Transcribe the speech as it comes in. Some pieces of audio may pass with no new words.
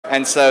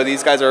And so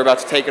these guys are about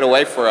to take it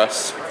away for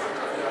us.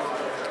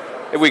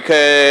 If we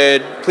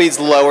could please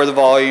lower the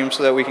volume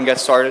so that we can get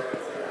started.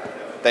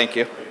 Thank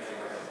you.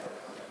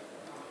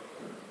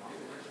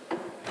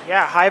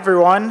 Yeah, hi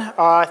everyone.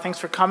 Thanks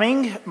for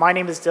coming. My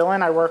name is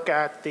Dylan. I work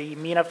at the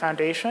MENA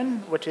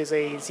Foundation, which is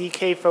a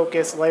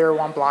ZK-focused Layer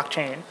 1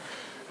 blockchain.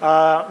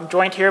 I'm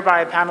joined here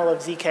by a panel of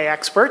ZK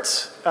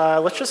experts.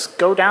 Let's just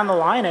go down the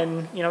line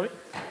and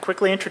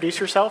quickly introduce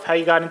yourself, how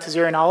you got into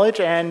Zero Knowledge,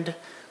 and a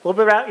little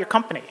bit about your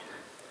company.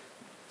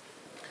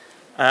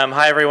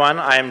 Hi everyone,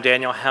 I'm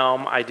Daniel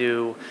Helm. I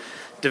do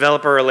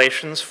developer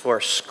relations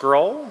for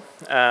Scroll.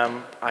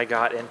 I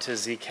got into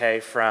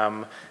ZK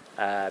from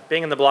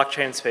being in the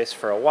blockchain space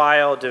for a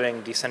while,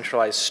 doing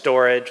decentralized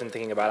storage and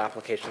thinking about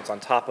applications on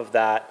top of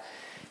that.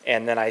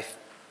 And then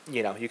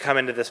you come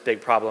into this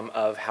big problem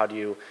of how do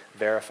you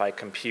verify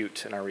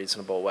compute in a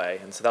reasonable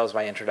way. And so that was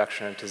my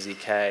introduction into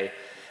ZK.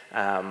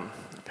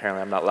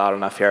 Apparently I'm not loud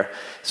enough here.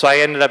 So I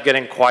ended up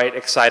getting quite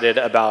excited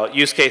about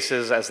use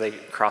cases as they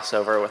cross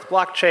over with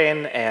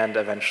blockchain, and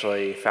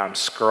eventually found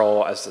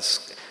Scroll as the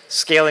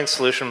scaling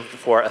solution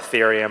for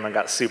Ethereum and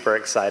got super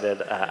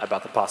excited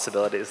about the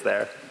possibilities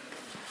there.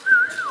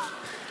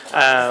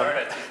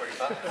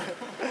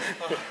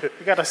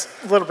 We got a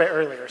little bit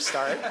earlier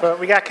start, but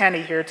we got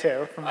Kenny here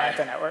too from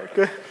Manta Network.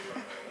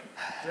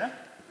 Yeah.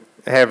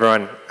 Hey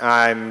everyone,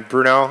 I'm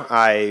Bruno.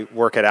 I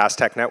work at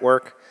Aztec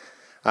Network.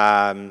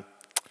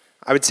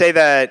 I would say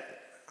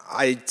that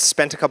I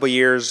spent a couple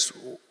years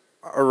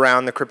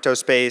around the crypto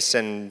space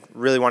and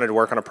really wanted to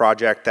work on a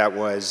project that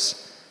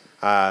was,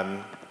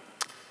 quote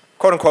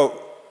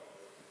unquote,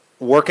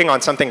 working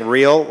on something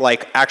real,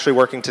 like actually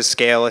working to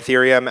scale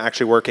Ethereum,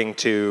 actually working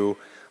to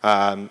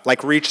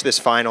like reach this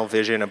final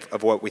vision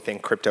of what we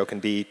think crypto can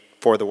be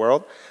for the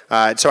world.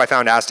 So I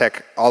found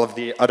Aztec. All of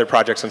the other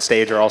projects on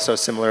stage are also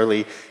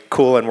similarly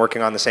cool and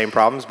working on the same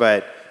problems,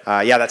 but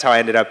yeah, that's how I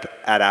ended up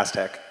at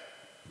Aztec.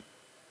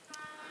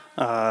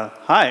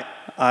 Hi,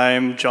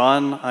 I'm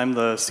John. I'm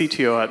the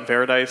CTO at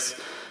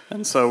Veradice.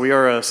 And so we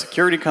are a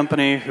security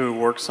company who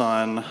works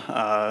on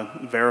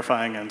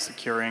verifying and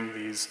securing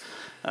these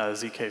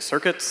ZK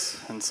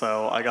circuits. And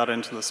so I got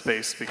into the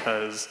space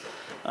because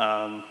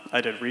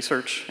I did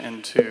research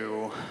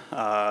into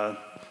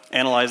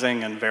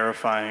analyzing and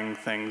verifying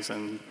things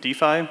in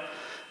DeFi.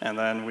 And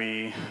then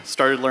we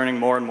started learning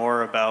more and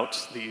more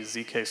about these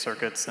ZK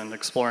circuits and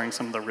exploring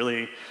some of the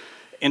really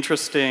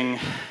interesting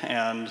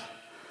and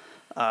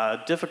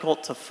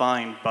difficult to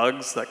find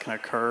bugs that can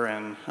occur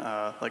in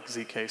like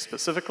ZK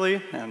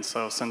specifically. And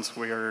so since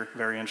we are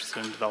very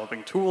interested in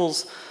developing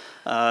tools,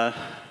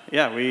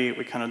 yeah, we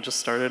kind of just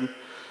started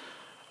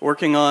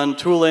working on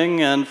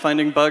tooling and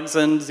finding bugs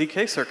in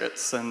ZK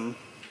circuits. And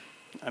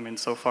I mean,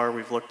 so far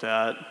we've looked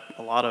at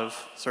a lot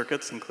of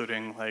circuits,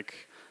 including like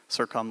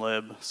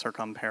circumlib,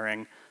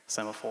 circumpairing,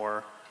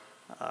 semaphore,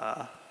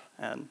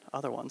 and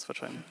other ones,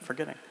 which I'm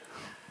forgetting.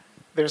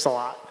 There's a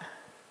lot.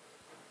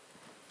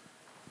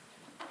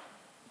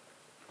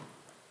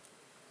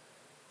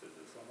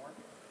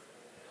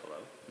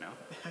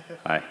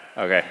 Hi.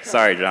 Okay.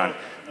 Sorry, John.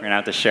 We're gonna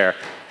have to share.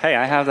 Hey,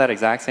 I have that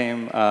exact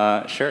same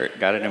shirt.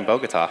 Got it in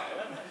Bogota.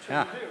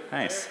 Yeah.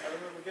 Nice.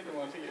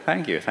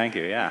 Thank you. Thank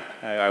you. Yeah.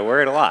 I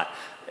wear it a lot.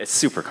 It's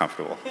super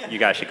comfortable. You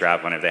guys should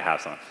grab one if they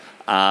have some.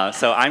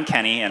 So I'm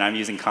Kenny, and I'm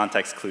using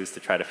context clues to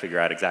try to figure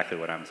out exactly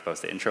what I'm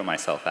supposed to intro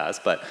myself as.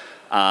 But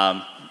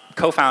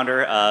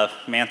co-founder of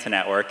Manta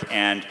Network,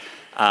 and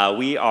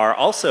we are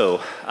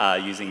also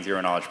using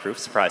zero-knowledge proof,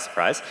 surprise,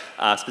 surprise,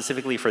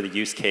 specifically for the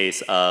use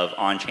case of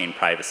on-chain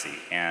privacy.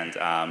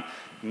 And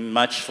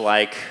much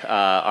like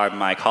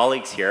my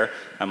colleagues here,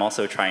 I'm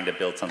also trying to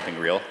build something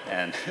real.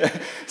 And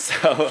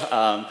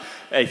so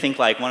I think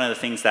like one of the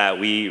things that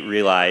we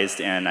realized,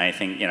 and I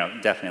think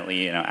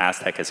definitely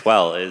Aztec as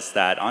well, is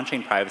that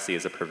on-chain privacy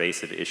is a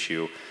pervasive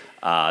issue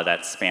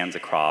that spans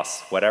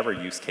across whatever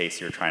use case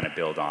you're trying to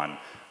build on.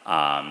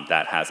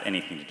 That has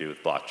anything to do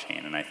with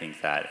blockchain. And I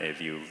think that if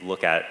you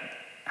look at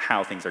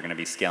how things are going to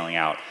be scaling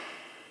out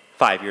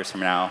 5 years from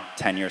now,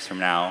 10 years from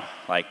now,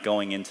 like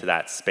going into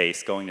that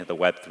space, going to the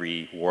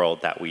Web3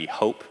 world that we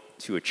hope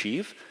to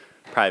achieve,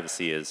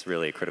 privacy is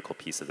really a critical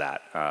piece of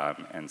that.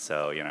 And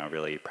so,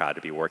 really proud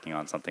to be working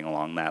on something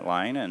along that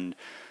line. And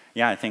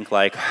yeah, I think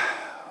like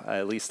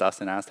at least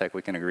us in Aztec,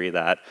 we can agree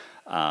that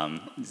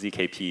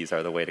ZKPs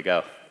are the way to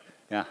go.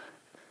 Yeah.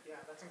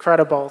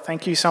 Incredible.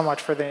 Thank you so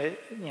much for the,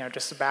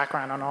 just the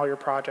background on all your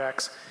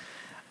projects.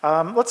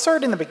 Let's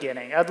start in the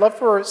beginning. I'd love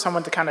for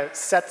someone to kind of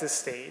set the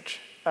stage.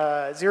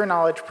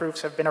 Zero-knowledge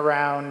proofs have been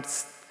around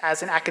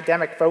as an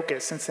academic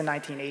focus since the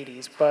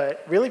 1980s,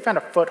 but really found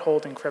a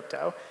foothold in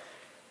crypto.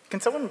 Can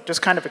someone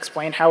just kind of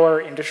explain how our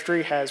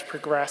industry has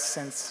progressed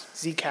since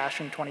Zcash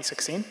in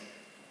 2016?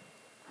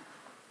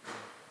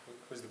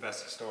 Who's the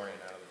best historian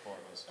out of the four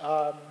of us?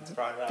 It's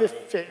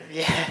probably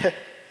yeah.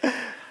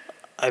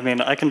 I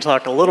mean, I can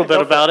talk a little bit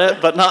about it,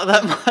 but not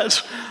that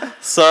much.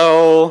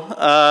 So,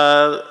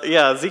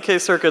 yeah, ZK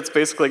circuits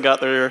basically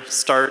got their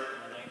start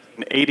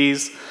in the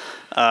 1980s.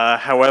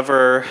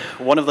 However,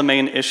 one of the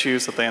main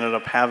issues that they ended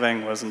up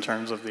having was in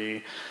terms of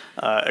the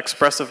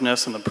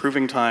expressiveness and the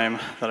proving time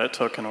that it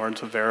took in order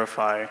to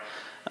verify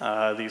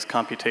these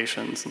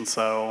computations. And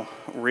so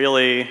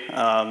really,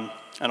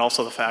 and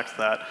also the fact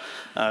that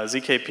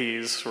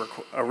ZKPs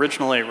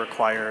originally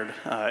required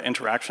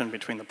interaction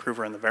between the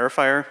prover and the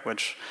verifier,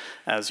 which,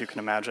 as you can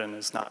imagine,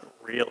 is not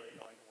really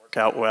going to work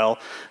out well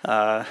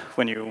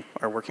when you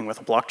are working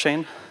with a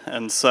blockchain.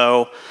 And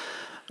so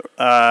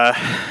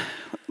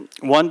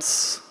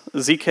once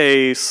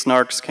ZK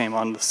snarks came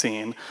on the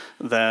scene,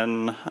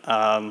 then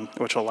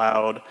which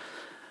allowed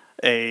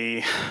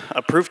a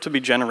proof to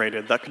be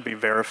generated that could be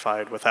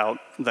verified without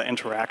the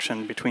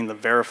interaction between the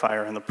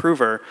verifier and the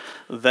prover,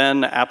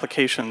 then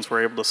applications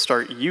were able to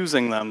start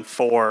using them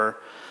for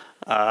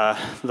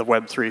the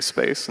Web3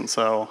 space. And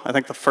so I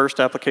think the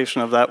first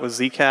application of that was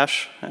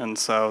Zcash, and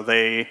so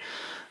they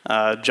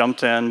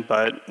jumped in,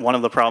 but one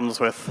of the problems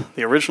with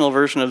the original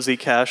version of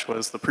Zcash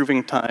was the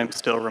proving time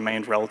still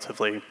remained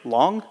relatively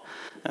long.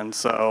 And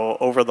so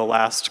over the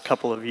last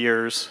couple of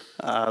years,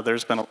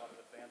 there's been a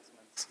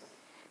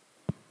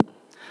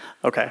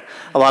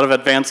lot of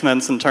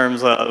advancements in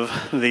terms of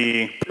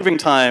the proving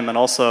time and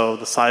also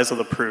the size of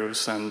the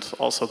proofs and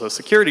also the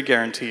security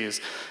guarantees,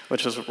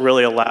 which has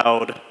really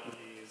allowed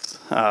these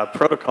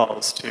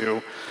protocols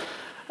to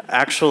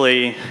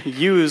actually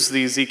use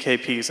these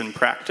ZKPs in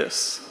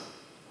practice.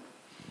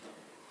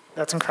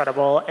 That's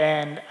incredible,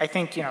 and I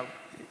think,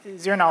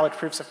 zero-knowledge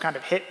proofs have kind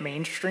of hit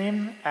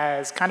mainstream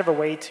as kind of a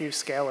way to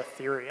scale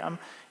Ethereum.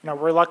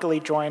 We're luckily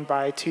joined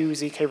by 2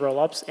 ZK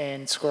rollups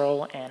in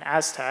Scroll and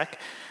Aztec.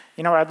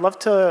 I'd love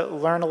to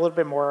learn a little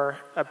bit more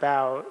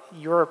about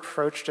your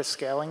approach to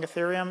scaling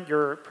Ethereum,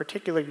 your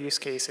particular use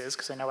cases,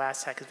 because I know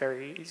Aztec is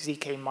very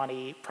ZK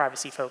money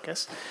privacy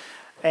focused,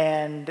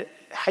 and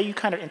how you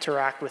kind of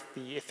interact with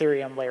the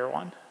Ethereum layer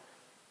 1.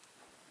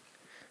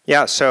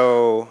 Yeah,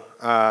 so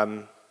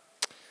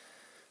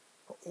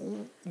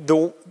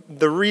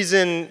the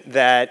reason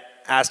that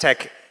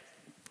Aztec,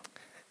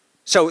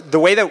 so the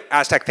way that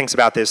Aztec thinks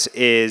about this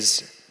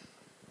is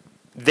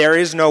there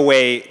is no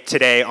way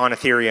today on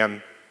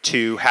Ethereum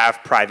to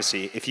have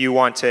privacy. If you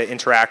want to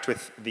interact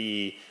with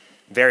the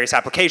various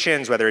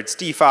applications, whether it's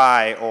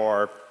DeFi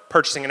or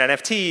purchasing an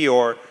NFT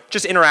or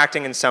just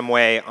interacting in some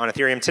way on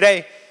Ethereum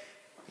today,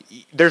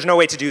 there's no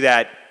way to do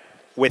that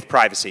with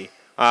privacy.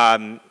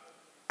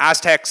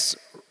 Aztec's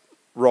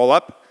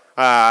rollup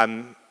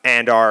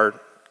and our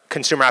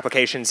consumer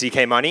application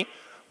ZK Money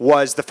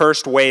was the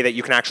first way that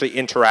you can actually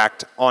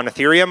interact on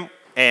Ethereum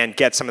and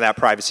get some of that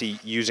privacy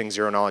using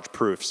zero-knowledge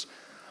proofs.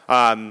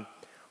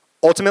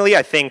 Ultimately,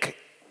 I think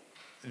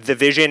the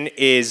vision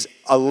is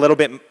a little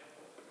bit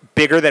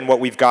bigger than what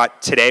we've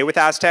got today with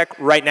Aztec.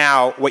 Right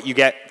now, what you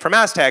get from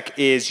Aztec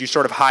is you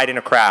sort of hide in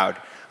a crowd.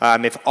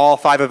 If all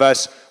 5 of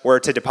us were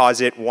to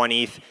deposit 1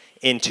 ETH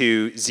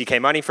into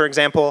ZK Money, for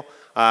example,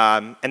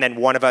 and then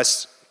one of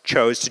us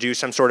chose to do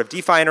some sort of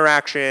DeFi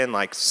interaction,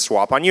 like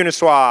swap on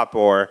Uniswap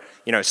or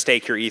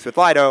stake your ETH with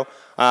Lido,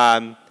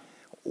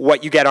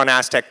 what you get on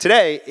Aztec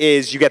today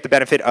is you get the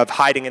benefit of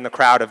hiding in the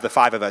crowd of the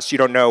 5 of us. You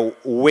don't know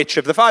which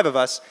of the 5 of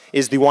us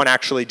is the one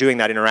actually doing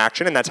that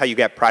interaction, and that's how you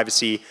get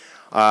privacy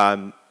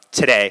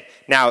today.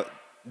 Now,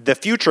 the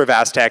future of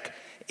Aztec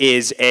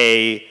is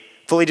a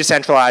fully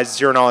decentralized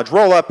zero-knowledge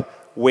rollup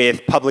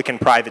with public and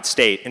private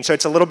state. And so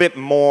it's a little bit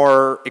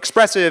more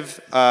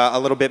expressive, a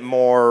little bit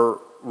more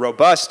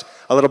robust,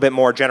 a little bit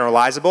more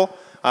generalizable.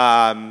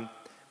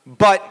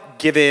 But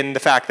given the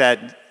fact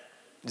that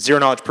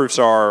zero-knowledge proofs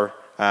are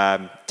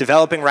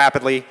developing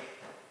rapidly,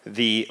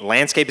 the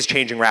landscape is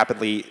changing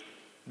rapidly,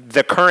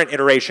 the current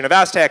iteration of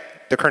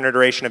Aztec, the current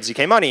iteration of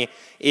ZK Money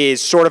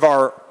is sort of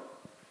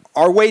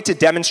our way to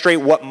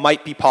demonstrate what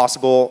might be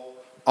possible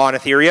on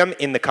Ethereum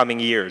in the coming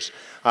years.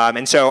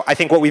 And so I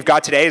think what we've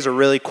got today is a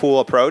really cool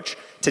approach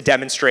to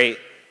demonstrate,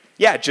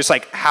 yeah, just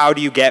like how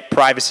do you get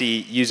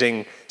privacy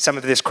using some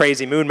of this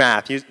crazy moon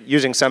math,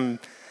 using some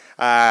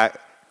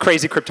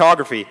crazy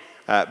cryptography.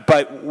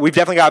 But we've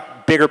definitely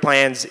got bigger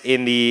plans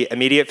in the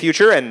immediate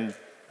future, and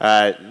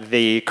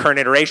the current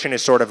iteration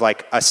is sort of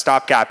like a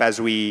stopgap as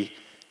we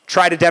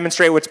try to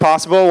demonstrate what's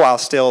possible while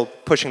still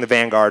pushing the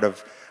vanguard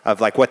of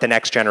like what the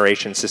next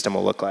generation system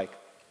will look like.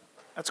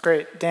 That's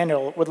great.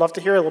 Daniel, would love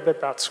to hear a little bit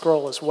about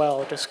Scroll as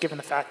well, just given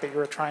the fact that you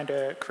were trying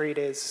to create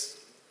as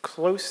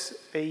close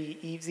a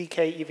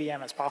ZK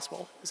EVM as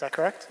possible. Is that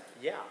correct?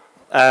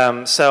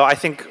 Yeah. So I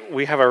think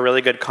we have a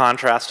really good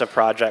contrast of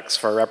projects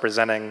for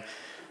representing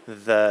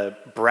the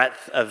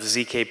breadth of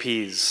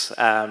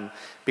ZKPs.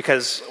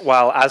 Because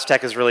while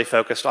Aztec is really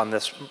focused on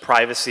this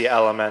privacy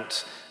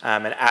element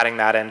and adding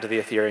that into the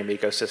Ethereum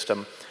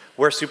ecosystem,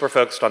 we're super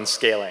focused on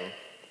scaling.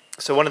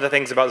 So one of the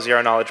things about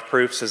zero-knowledge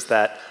proofs is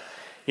that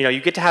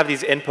you get to have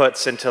these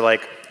inputs into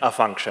like a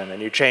function,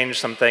 and you change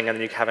something, and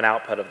then you have an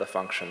output of the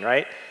function,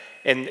 right?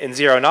 In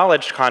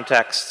zero-knowledge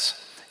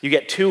contexts, you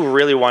get 2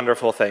 really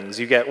wonderful things.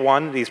 You get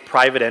one, these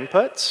private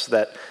inputs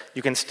that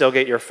you can still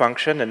get your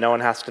function, and no one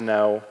has to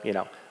know,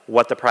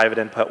 what the private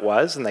input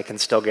was, and they can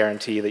still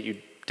guarantee that you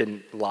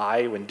didn't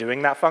lie when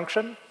doing that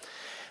function.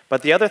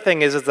 But the other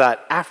thing is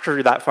that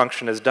after that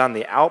function is done,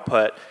 the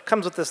output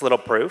comes with this little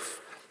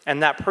proof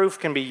And that proof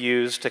can be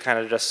used to kind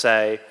of just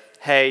say,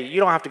 hey, you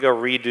don't have to go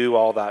redo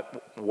all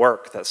that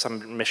work that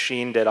some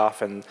machine did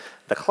off in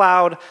the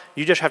cloud.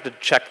 You just have to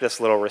check this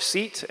little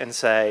receipt and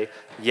say,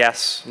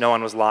 yes, no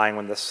one was lying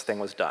when this thing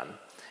was done.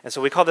 And so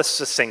we call this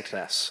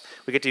succinctness.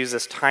 We get to use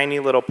this tiny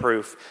little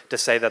proof to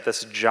say that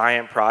this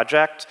giant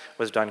project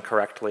was done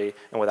correctly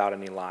and without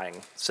any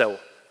lying. So,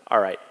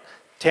 all right,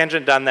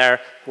 tangent done there.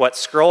 What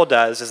Scroll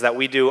does is that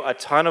we do a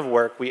ton of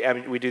work. We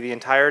do the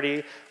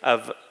entirety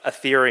of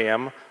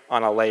Ethereum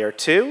on a layer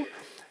 2,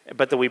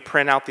 but then we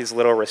print out these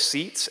little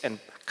receipts and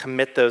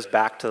commit those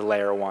back to the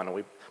layer 1. And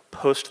we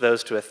post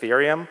those to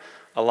Ethereum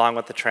along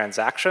with the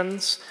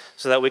transactions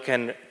so that we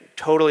can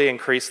totally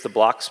increase the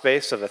block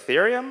space of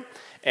Ethereum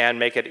and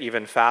make it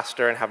even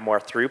faster and have more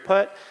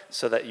throughput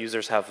so that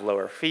users have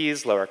lower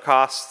fees, lower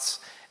costs,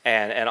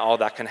 and all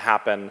that can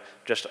happen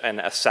just in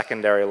a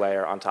secondary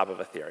layer on top of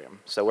Ethereum.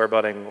 So we're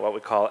building what we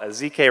call a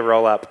ZK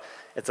rollup.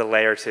 It's a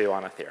layer 2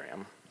 on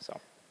Ethereum. So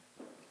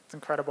it's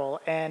incredible.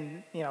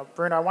 And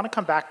Bruno, I want to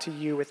come back to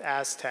you with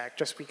Aztec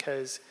just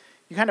because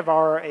you kind of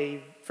are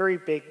a very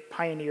big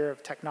pioneer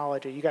of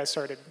technology. You guys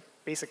started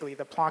basically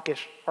the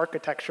Planckish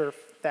architecture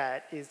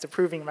that is the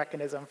proving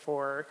mechanism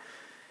for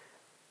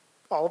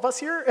all of us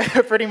here,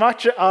 pretty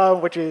much,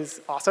 which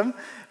is awesome.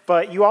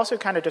 But you also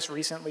kind of just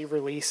recently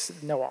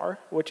released Noir,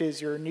 which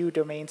is your new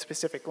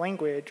domain-specific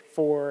language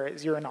for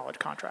zero-knowledge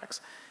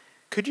contracts.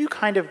 Could you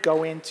kind of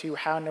go into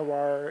how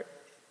Noir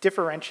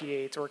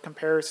differentiates or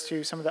compares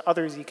to some of the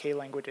other ZK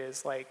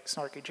languages like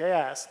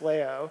Snarky.js,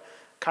 Leo,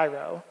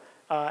 Cairo?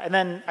 And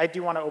then I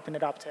do want to open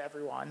it up to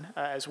everyone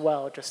as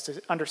well, just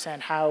to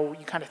understand how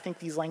you kind of think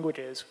these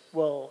languages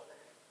will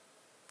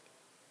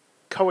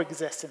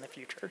coexist in the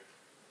future.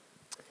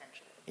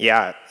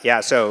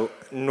 Yeah. So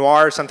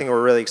Noir is something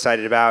we're really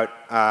excited about.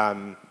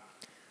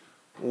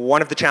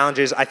 One of the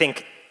challenges, I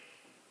think,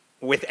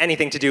 with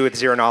anything to do with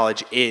zero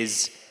knowledge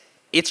is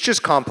it's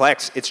just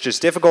complex. It's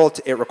just difficult.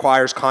 It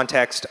requires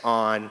context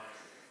on,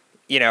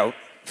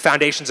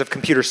 foundations of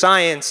computer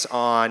science,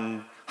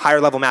 on higher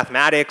level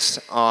mathematics,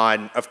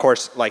 on, of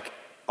course, like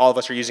all of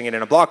us are using it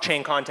in a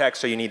blockchain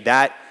context, so you need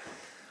that.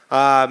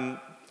 And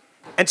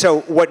so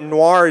what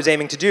Noir is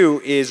aiming to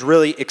do is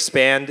really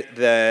expand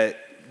the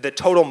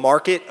total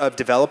market of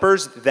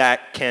developers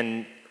that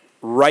can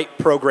write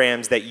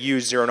programs that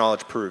use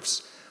zero-knowledge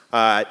proofs.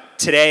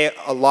 Today,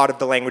 a lot of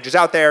the languages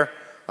out there,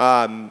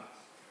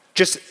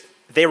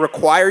 they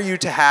require you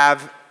to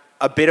have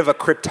a bit of a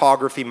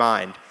cryptography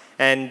mind.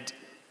 And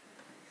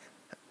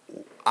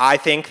I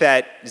think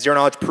that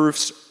zero-knowledge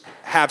proofs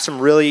have some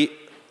really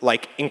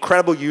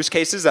incredible use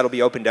cases that'll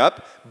be opened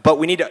up, but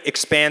we need to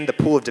expand the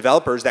pool of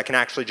developers that can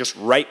actually just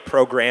write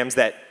programs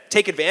that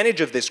take advantage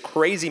of this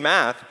crazy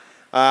math,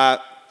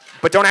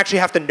 but don't actually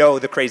have to know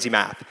the crazy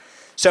math.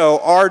 So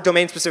our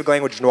domain-specific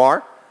language,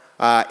 Noir,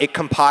 it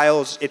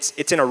compiles,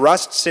 it's in a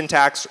Rust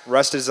syntax.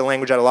 Rust is a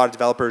language that a lot of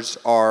developers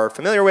are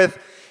familiar with.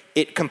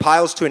 It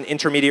compiles to an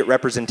intermediate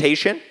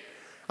representation,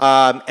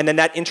 and then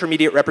that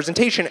intermediate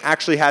representation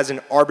actually has an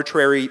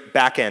arbitrary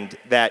backend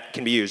that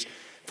can be used.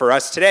 For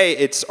us today,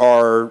 it's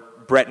our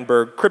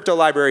Brettenberg crypto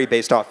library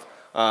based off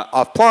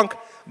Planck,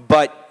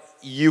 but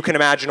you can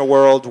imagine a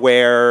world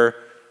where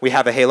we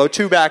have a Halo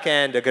 2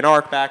 backend, a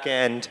Gnark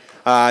backend.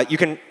 You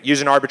can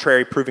use an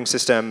arbitrary proving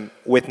system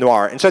with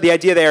Noir. And so the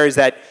idea there is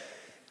that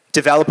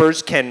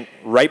developers can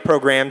write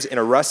programs in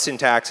a Rust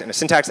syntax, in a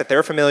syntax that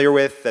they're familiar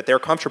with, that they're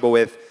comfortable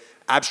with,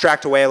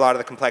 abstract away a lot of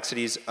the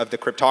complexities of the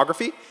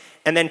cryptography,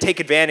 and then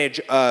take advantage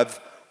of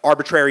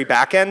arbitrary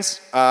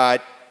backends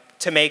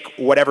to make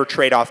whatever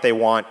trade-off they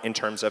want in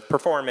terms of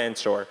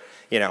performance or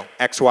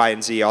X, Y,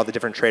 and Z, all the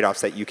different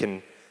trade-offs that you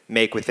can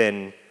make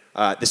within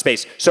the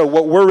space. So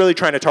what we're really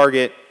trying to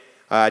target,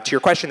 to your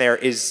question there,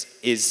 is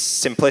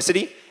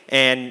simplicity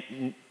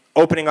and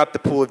opening up the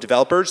pool of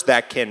developers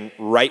that can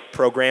write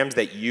programs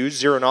that use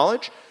zero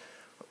knowledge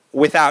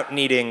without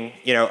needing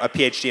a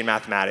PhD in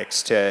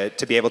mathematics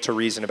to be able to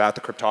reason about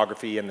the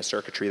cryptography and the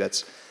circuitry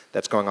that's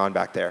going on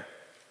back there.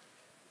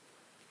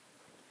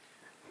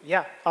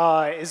 Yeah.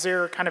 Is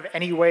there kind of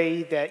any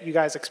way that you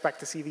guys expect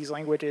to see these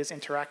languages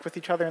interact with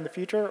each other in the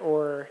future,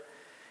 or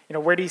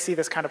where do you see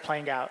this kind of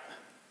playing out?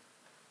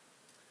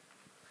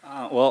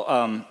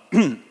 I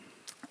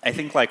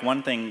think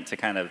one thing to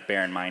kind of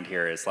bear in mind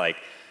here is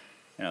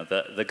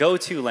the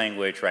go-to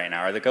language right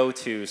now, or the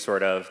go-to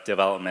sort of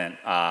development,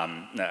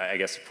 I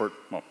guess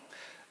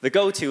the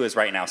go-to is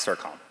right now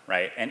CIRCOM,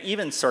 right? And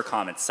even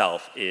CIRCOM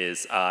itself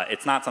is,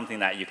 it's not something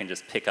that you can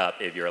just pick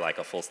up if you're like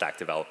a full stack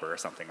developer or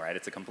something, right?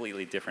 It's a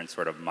completely different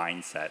sort of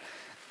mindset.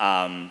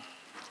 And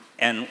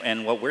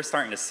what we're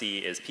starting to see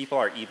is people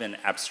are even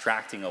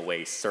abstracting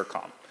away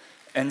CIRCOM.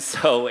 And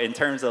so in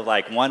terms of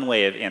one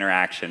way of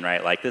interaction,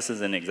 right, this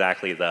isn't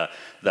exactly the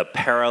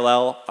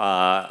parallel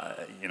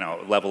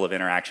level of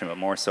interaction, but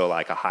more so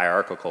a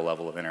hierarchical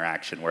level of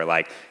interaction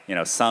where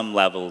some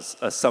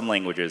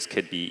languages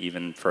could be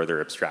even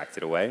further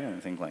abstracted away. And I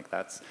think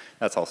that's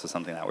also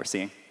something that we're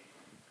seeing.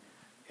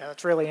 Yeah,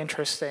 that's really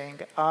interesting.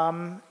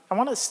 I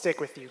want to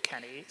stick with you,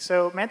 Kenny.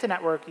 So Manta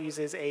Network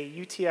uses a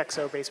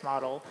UTXO-based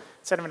model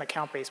instead of an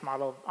account-based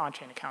model of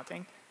on-chain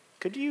accounting.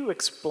 Could you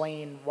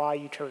explain why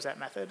you chose that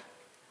method?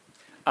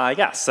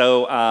 Yeah,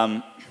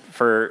 so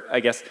for,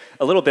 I guess,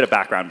 a little bit of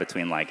background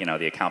between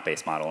the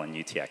account-based model and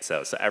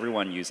UTXO. So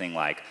everyone using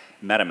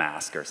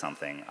MetaMask or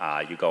something,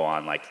 you go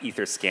on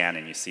Etherscan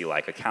and you see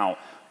account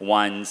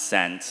 1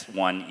 sent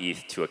 1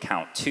 ETH to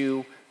account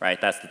 2,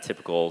 right? That's the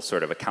typical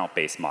sort of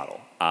account-based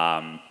model.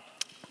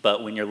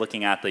 But when you're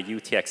looking at the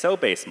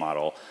UTXO-based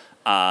model,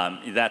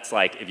 that's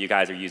if you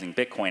guys are using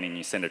Bitcoin and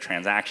you send a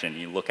transaction,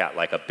 you look at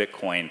a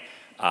Bitcoin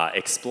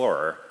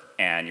Explorer,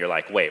 and you're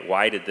like, wait,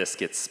 why did this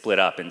get split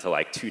up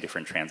into 2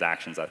 different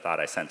transactions? I thought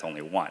I sent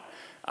only 1.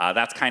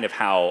 That's kind of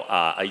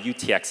how a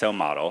UTXO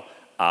model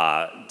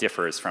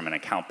differs from an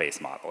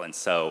account-based model. And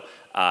so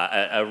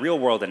a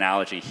real-world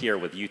analogy here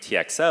with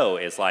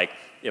UTXO is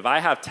if I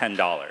have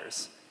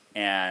 $10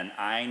 and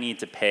I need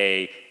to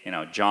pay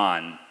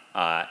John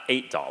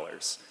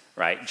 $8,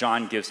 right?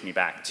 John gives me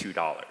back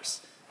 $2,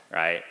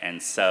 right?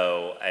 And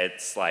so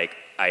it's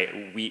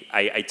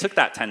I took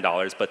that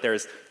 $10, but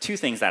there's 2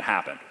 things that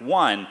happened.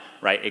 One,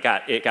 right, it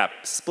got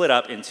split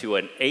up into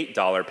an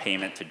 $8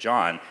 payment to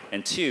John,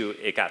 and 2,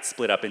 it got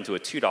split up into a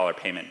 $2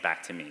 payment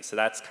back to me. So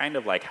that's kind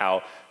of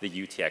how the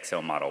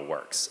UTXO model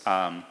works.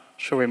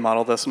 Should we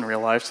model this in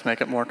real life to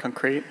make it more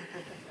concrete?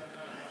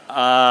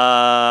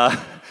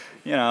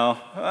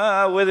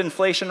 With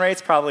inflation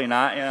rates, probably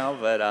not,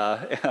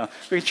 but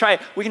we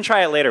can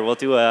try it later. We'll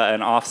do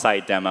an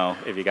off-site demo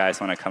if you guys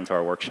want to come to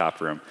our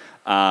workshop room.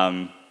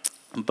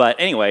 But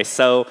anyway,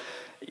 so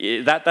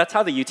that's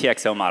how the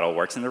UTXO model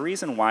works. And the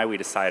reason why we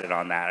decided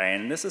on that,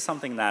 and this is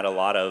something that a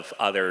lot of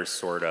other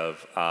sort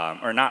of,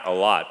 or not a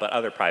lot, but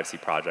other privacy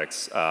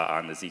projects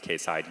on the ZK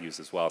side use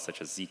as well,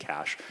 such as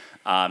Zcash,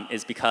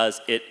 is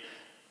because it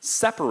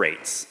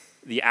separates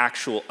the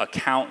actual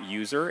account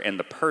user and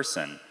the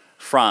person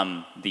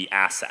from the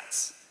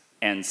assets.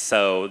 And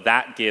so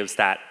that gives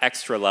that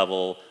extra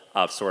level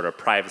of sort of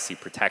privacy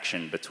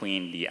protection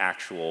between the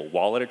actual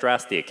wallet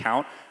address, the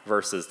account,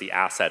 versus the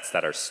assets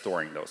that are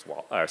storing those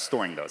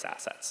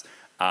assets.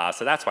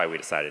 So that's why we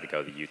decided to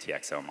go the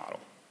UTXO model.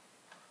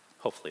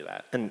 Hopefully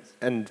that.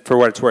 And for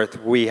what it's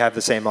worth, we have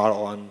the same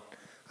model on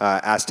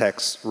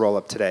Aztec's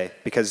rollup today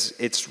because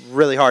it's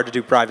really hard to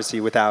do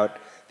privacy without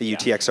the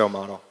UTXO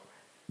model.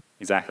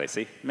 Exactly.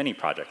 See, many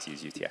projects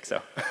use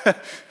UTXO.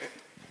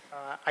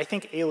 I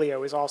think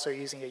Alio is also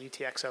using a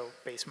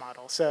UTXO-based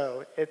model,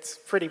 so it's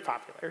pretty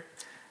popular.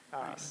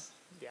 Nice.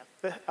 Yeah.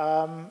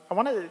 I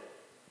want to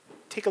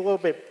take a little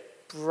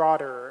bit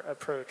broader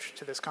approach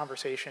to this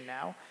conversation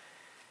now.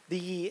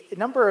 The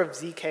number of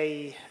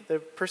ZK, the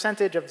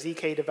percentage of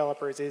ZK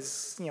developers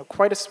is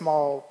quite a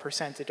small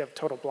percentage of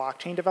total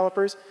blockchain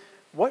developers.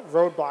 What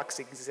roadblocks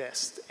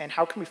exist, and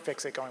how can we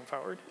fix it going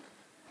forward?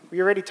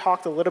 We already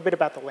talked a little bit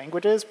about the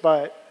languages,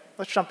 but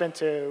let's jump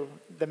into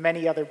the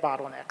many other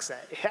bottlenecks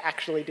that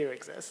actually do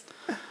exist.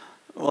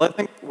 Well, I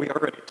think we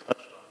already touched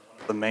on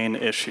one of the main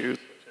issues,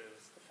 which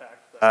is the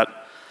fact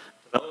that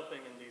developing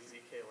in these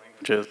ZK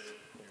languages.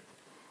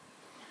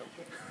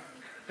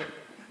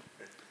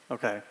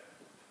 Okay,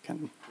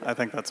 I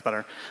think that's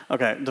better.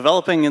 Okay,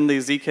 developing in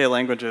these ZK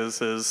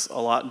languages is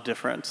a lot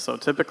different. So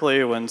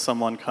typically when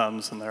someone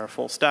comes and they're a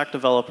full stack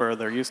developer,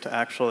 they're used to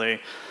actually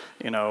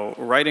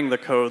writing the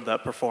code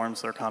that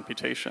performs their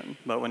computation.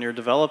 But when you're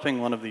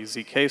developing one of these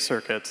ZK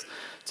circuits,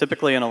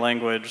 typically in a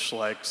language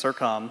like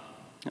Circom,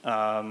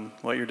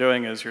 what you're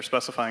doing is you're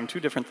specifying 2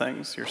 different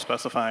things. You're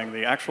specifying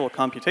the actual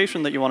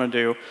computation that you want to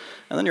do,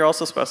 and then you're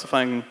also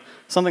specifying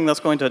something that's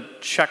going to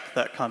check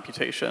that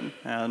computation.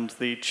 And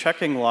the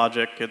checking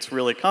logic gets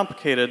really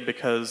complicated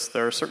because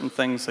there are certain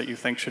things that you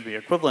think should be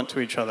equivalent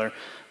to each other,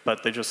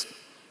 but they just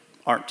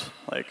aren't.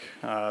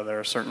 There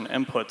are certain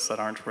inputs that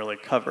aren't really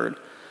covered.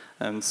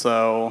 And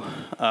so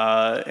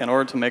in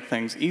order to make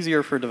things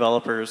easier for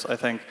developers, I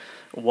think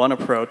one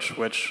approach,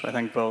 which I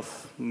think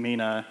both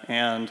Mina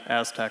and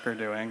Aztec are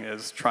doing,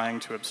 is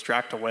trying to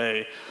abstract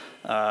away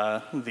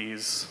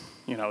these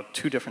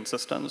 2 different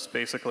systems.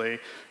 Basically,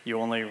 you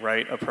only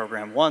write a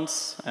program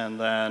once, and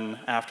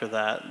then after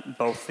that,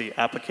 both the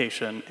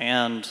application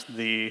and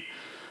the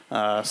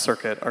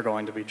circuit are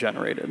going to be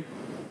generated.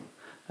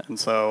 And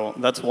so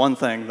that's one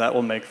thing that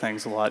will make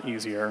things a lot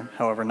easier.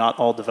 However, not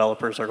all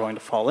developers are going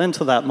to fall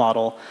into that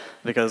model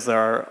because there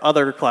are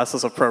other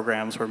classes of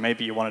programs where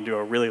maybe you want to do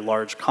a really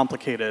large,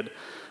 complicated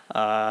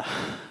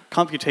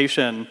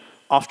computation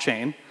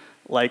off-chain,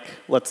 like,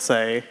 let's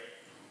say,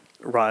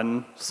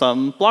 run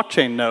some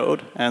blockchain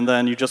node, and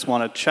then you just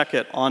want to check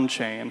it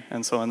on-chain.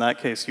 And so in that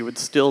case, you would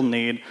still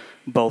need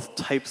both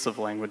types of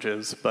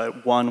languages,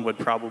 but one would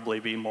probably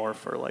be more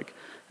for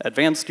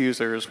advanced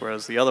users,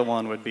 whereas the other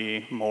one would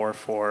be more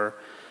for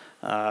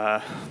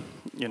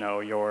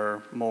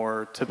your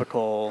more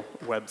typical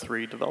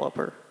Web3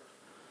 developer.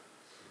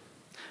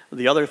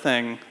 The other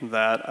thing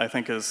that I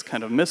think is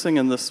kind of missing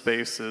in this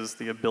space is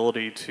the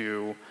ability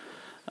to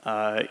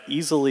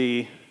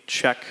easily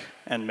check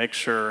and make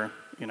sure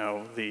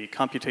the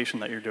computation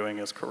that you're doing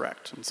is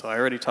correct. And so I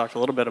already talked a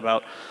little bit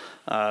about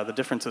the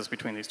differences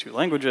between these two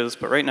languages,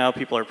 but right now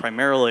people are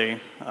primarily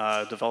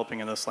developing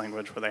in this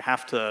language where they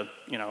have to,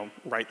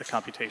 write the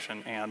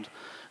computation and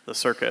the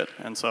circuit.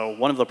 And so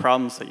one of the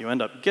problems that you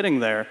end up getting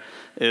there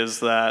is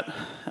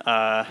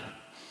that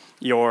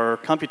your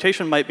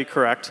computation might be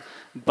correct,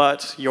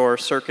 but your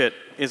circuit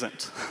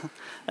isn't.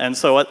 And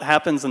so what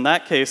happens in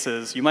that case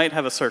is you might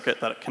have a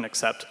circuit that can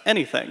accept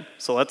anything.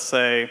 So let's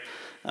say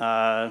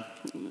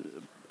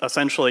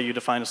essentially you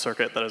define a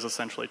circuit that is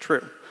essentially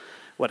true.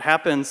 What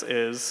happens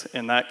is,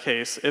 in that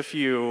case, if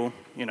you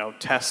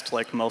test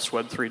like most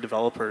Web3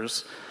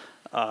 developers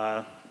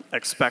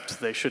expect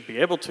they should be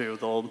able to,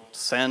 they'll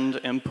send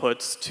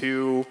inputs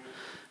to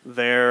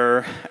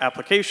their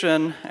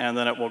application, and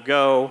then it will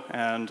go,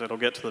 and it'll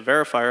get to the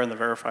verifier, and the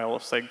verifier will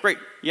say, great,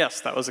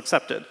 yes, that was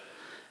accepted.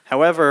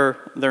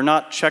 However, they're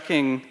not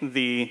checking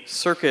the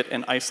circuit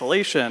in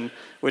isolation,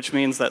 which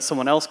means that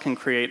someone else can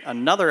create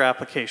another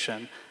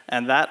application,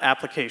 and that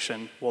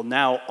application will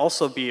now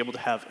also be able to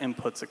have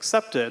inputs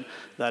accepted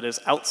that is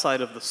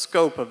outside of the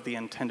scope of the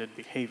intended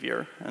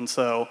behavior. And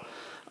so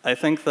I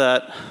think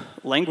that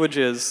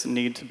languages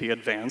need to be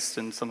advanced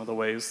in some of the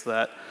ways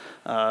that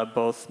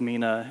both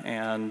Mina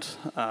and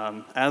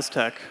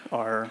Aztec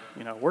are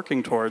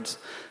working towards.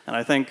 And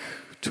I think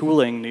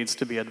tooling needs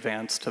to be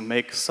advanced to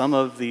make some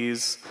of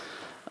these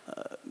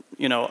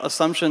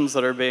assumptions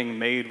that are being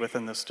made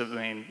within this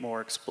domain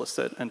more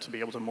explicit, and to be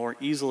able to more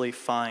easily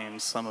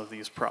find some of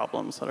these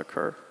problems that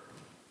occur.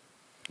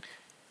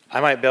 I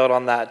might build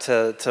on that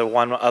to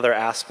one other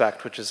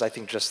aspect, which is I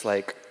think just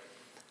like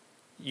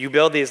you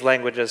build these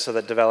languages so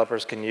that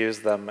developers can use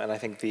them, and I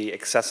think the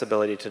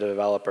accessibility to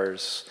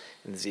developers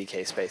in the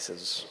ZK space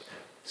is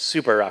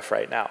super rough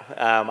right now.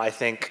 I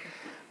think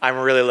I'm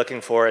really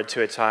looking forward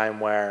to a time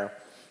where,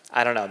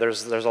 I don't know,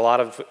 there's a lot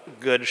of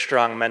good,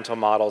 strong mental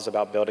models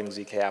about building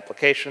ZK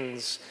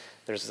applications.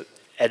 There's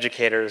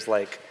educators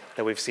like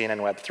that we've seen in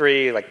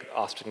Web3, like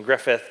Austin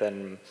Griffith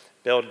and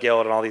Build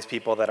Guild and all these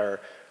people that are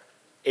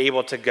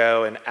able to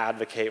go and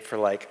advocate for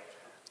like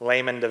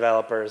layman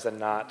developers and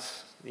not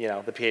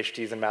the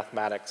PhDs in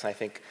mathematics. And I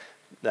think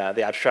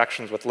the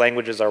abstractions with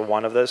languages are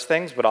one of those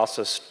things, but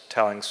also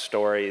telling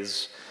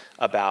stories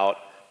about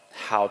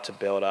how to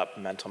build up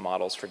mental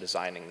models for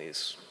designing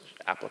these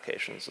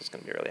applications is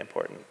going to be really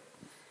important.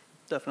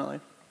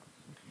 Definitely.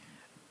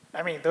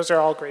 I mean, those are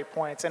all great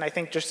points, and I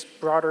think just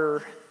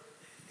broadly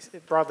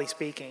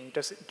speaking,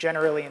 just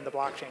generally in the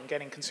blockchain,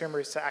 getting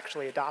consumers to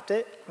actually adopt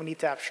it, we need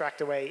to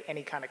abstract away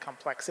any kind of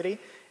complexity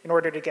in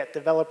order to get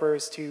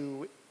developers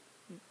who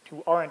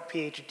aren't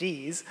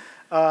PhDs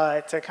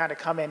to kind of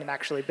come in and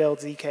actually build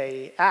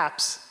ZK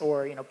apps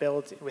or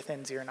build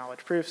within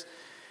zero-knowledge proofs.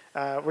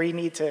 We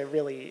need to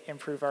really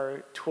improve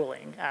our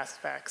tooling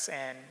aspects,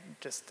 and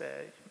just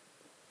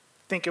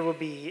think it would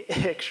be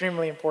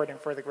extremely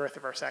important for the growth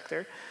of our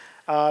sector.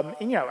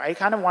 I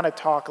kind of want to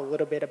talk a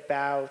little bit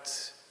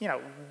about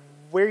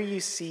where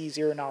you see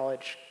zero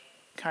knowledge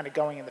kind of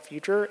going in the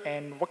future,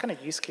 and what kind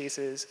of use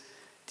cases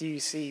do you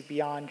see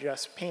beyond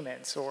just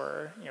payments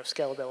or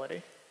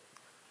scalability?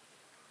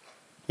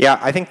 Yeah,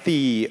 I think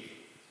the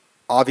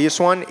obvious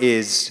one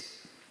is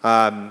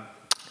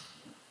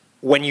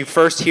when you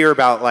first hear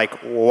about like,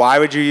 why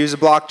would you use a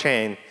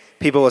blockchain?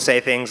 People will say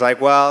things like,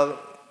 well,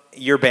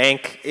 your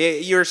bank,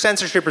 you're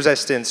censorship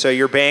resistant, so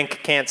your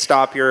bank can't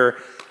stop your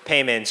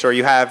payments, or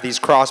you have these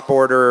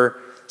cross-border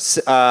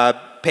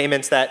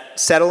payments that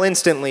settle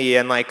instantly,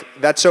 and like,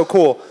 that's so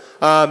cool.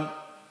 I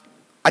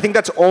think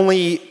that's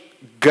only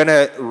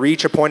gonna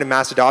reach a point of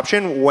mass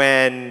adoption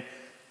when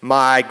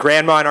my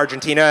grandma in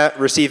Argentina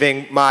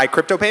receiving my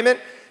crypto payment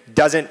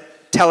doesn't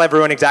tell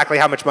everyone exactly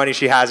how much money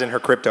she has in her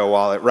crypto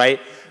wallet, right?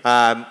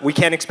 We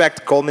can't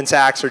expect Goldman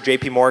Sachs or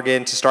JP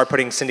Morgan to start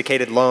putting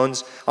syndicated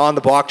loans on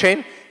the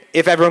blockchain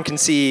if everyone can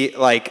see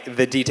like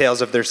the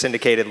details of their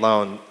syndicated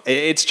loan.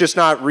 It's just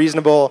not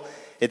reasonable.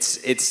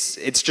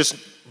 It's just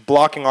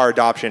blocking our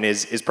adoption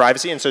is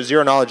privacy. And so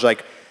zero knowledge,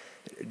 like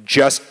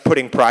just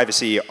putting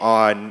privacy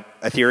on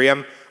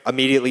Ethereum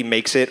immediately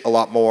makes it a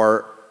lot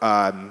more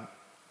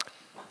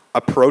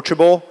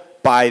approachable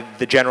by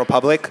the general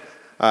public.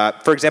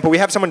 For example, we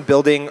have someone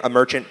building a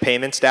merchant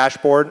payments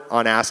dashboard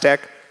on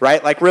Aztec,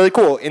 right? Like really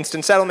cool,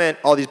 instant settlement,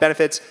 all these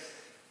benefits.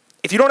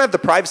 If you don't have the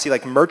privacy,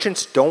 like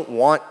merchants don't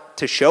want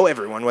to show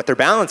everyone what their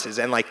balance is,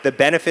 and like the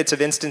benefits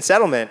of instant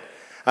settlement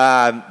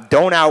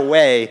don't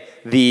outweigh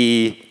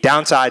the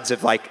downsides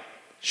of like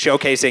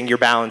showcasing your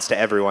balance to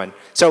everyone.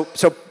 So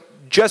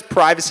just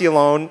privacy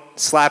alone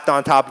slapped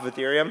on top of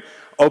Ethereum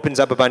opens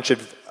up a bunch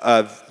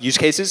of use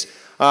cases.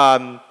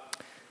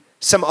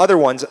 Some other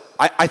ones,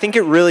 I think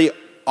it really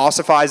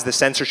ossifies the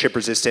censorship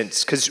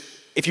resistance, because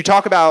if you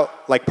talk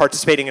about like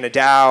participating in a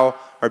DAO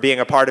or being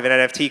a part of an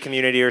NFT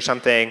community or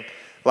something,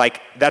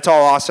 like that's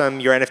all awesome.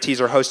 Your NFTs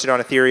are hosted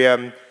on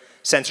Ethereum,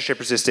 censorship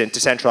resistant,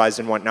 decentralized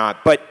and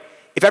whatnot. But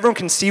if everyone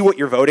can see what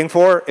you're voting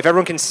for, if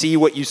everyone can see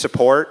what you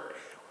support,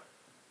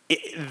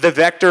 the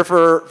vector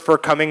for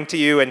coming to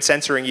you and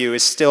censoring you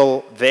is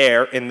still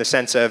there, in the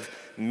sense of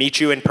meet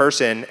you in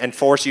person and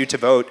force you to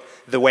vote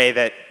the way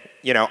that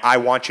I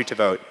want you to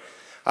vote.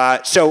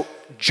 So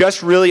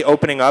just really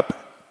opening up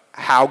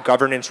how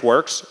governance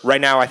works.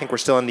 Right now, I think we're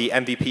still in the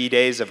MVP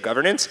days of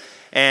governance,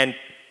 and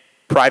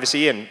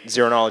privacy and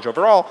zero knowledge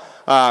overall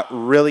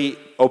really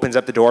opens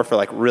up the door for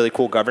like really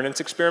cool governance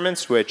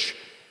experiments, which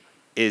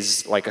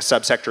is like a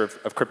subsector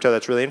of crypto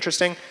that's really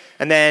interesting.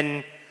 And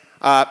then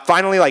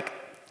finally, like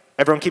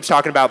everyone keeps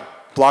talking about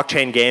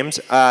blockchain games.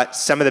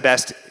 Some of the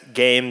best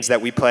games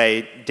that we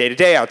play day to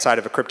day outside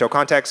of a crypto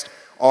context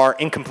are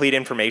incomplete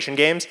information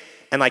games,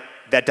 and like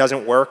that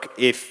doesn't work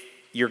if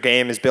your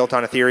game is built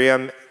on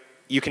Ethereum.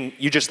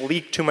 You just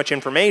leak too much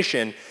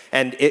information,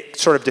 and it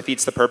sort of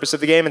defeats the purpose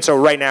of the game. And so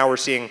right now we're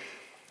seeing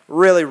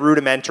really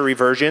rudimentary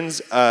versions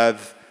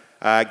of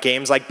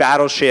games like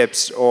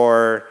Battleships,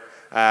 or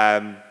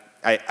I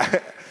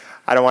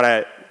don't want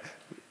to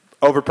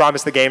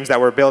overpromise the games that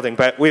we're building,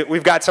 but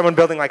we've got someone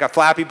building like a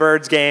Flappy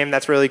Birds game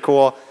that's really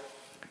cool.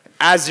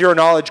 As zero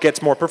knowledge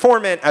gets more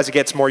performant, as it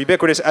gets more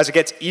ubiquitous, as it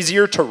gets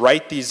easier to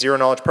write these zero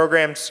knowledge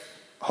programs,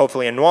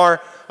 hopefully in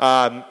Noir,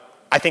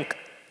 I think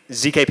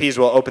ZKPs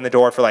will open the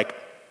door for like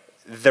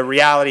the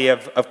reality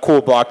of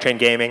cool blockchain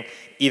gaming,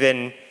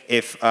 even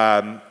if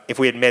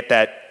we admit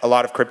that a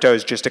lot of crypto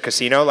is just a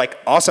casino. Like,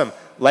 awesome,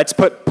 let's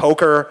put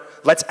poker,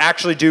 let's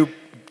actually do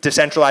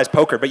decentralized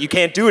poker, but you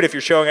can't do it if you're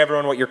showing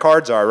everyone what your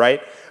cards are,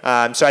 right?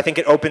 So I think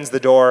it opens the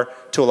door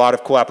to a lot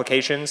of cool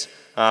applications.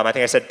 I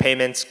think I said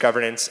payments,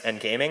 governance, and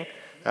gaming.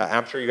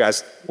 I'm sure you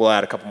guys will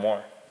add a couple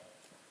more.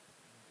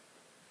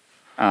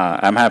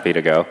 I'm happy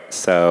to go.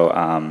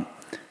 So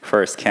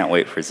first, can't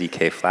wait for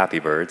ZK Flappy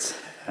Birds.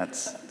 That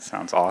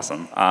sounds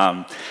awesome.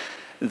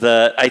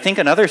 I think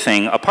another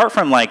thing, apart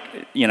from like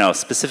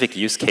specific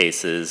use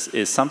cases,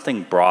 is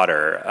something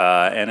broader,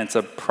 and it's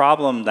a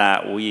problem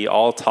that we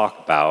all talk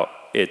about.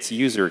 It's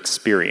user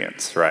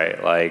experience,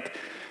 right? Like,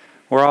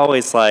 we're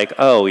always like,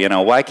 oh,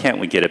 why can't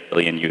we get 1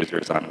 billion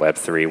users on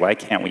Web3? Why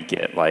can't we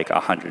get like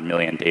 100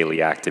 million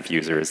daily active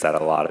users that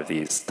a lot of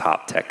these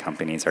top tech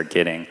companies are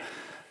getting?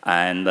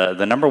 And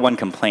the number one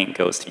complaint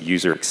goes to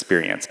user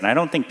experience. And I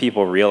don't think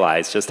people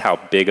realize just how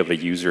big of a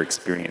user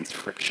experience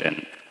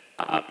friction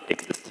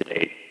exists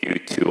today due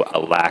to a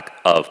lack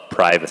of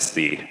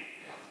privacy.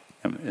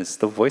 Is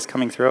the voice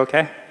coming through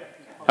okay?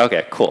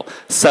 Okay, cool.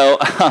 So,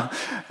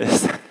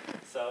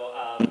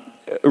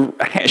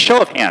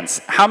 show of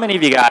hands, how many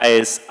of you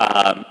guys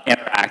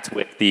interact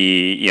with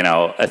the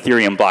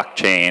Ethereum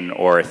blockchain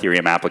or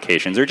Ethereum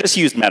applications, or just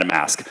use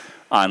MetaMask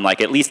on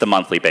like at least a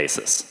monthly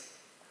basis?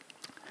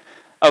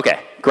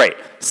 Okay, great.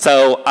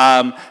 So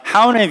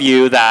how many of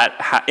you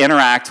that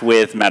interact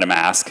with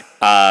MetaMask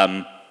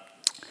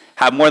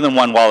have more than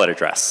one wallet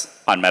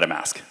address on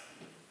MetaMask?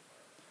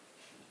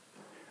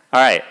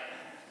 All right.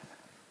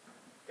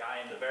 Guy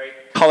in the very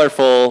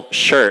colorful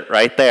shirt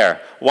right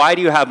there. Why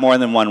do you have more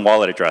than one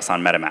wallet address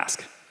on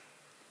MetaMask? A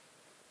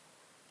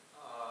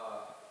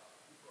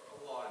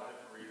lot of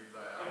different reasons. I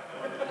have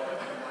one wallet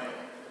for like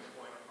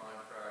point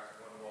contracts,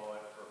 one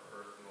wallet for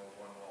personal,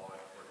 one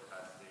wallet for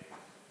testing,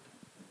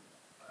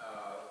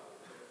 a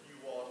few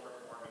wallets for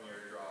farming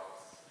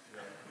airdrops,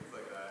 things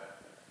like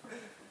that.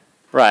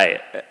 Right.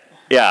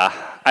 Yeah,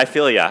 I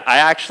feel ya. I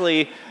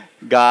actually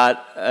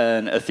got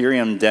an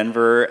Ethereum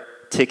Denver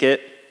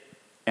ticket,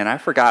 and I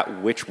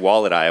forgot which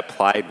wallet I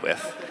applied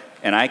with.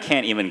 And I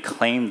can't even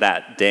claim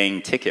that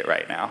dang ticket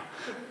right now.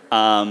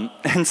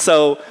 And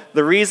so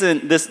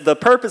the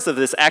purpose of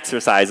this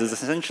exercise is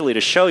essentially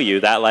to show you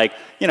that, like,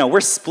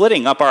 we're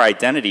splitting up our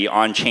identity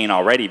on chain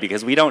already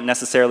because we don't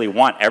necessarily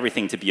want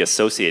everything to be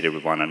associated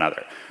with one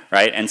another,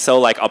 right? And so,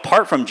 like,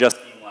 apart from just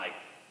being like,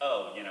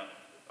 oh,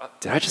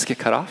 did I just get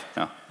cut off?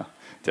 No.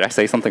 Did I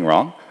say something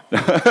wrong?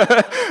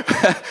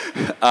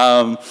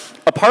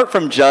 Apart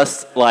from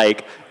just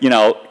like,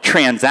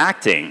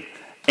 transacting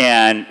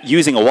and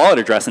using a wallet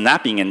address and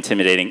that being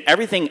intimidating,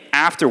 everything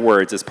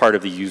afterwards is part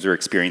of the user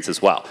experience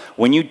as well.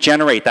 When you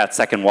generate that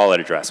second wallet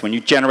address, when you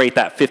generate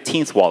that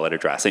 15th wallet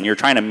address, and you're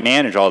trying to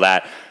manage all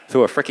that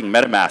through a freaking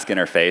MetaMask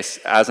interface,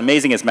 as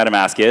amazing as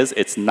MetaMask is,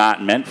 it's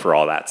not meant for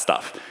all that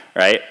stuff,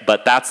 right?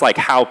 But that's like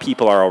how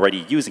people are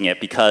already using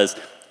it, because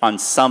on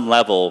some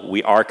level,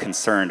 we are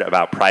concerned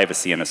about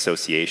privacy and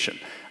association.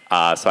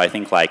 So I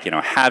think like,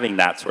 having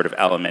that sort of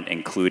element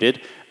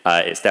included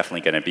is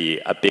definitely going to be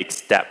a big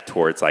step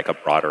towards like a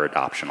broader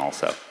adoption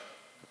also.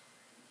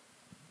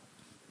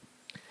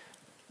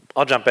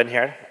 I'll jump in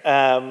here.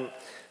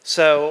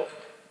 So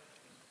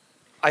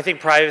I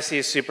think privacy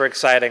is super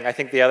exciting. I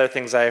think the other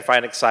things I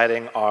find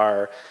exciting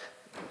are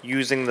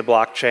using the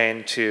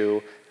blockchain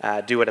to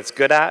do what it's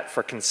good at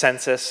for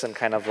consensus and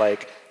kind of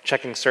like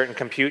checking certain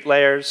compute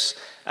layers,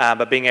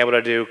 but being able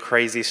to do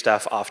crazy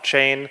stuff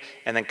off-chain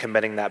and then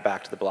committing that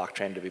back to the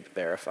blockchain to be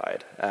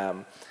verified.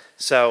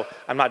 So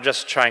I'm not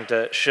just trying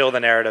to shill the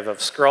narrative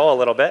of Scroll a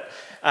little bit,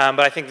 but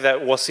I think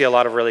that we'll see a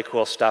lot of really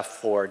cool stuff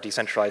for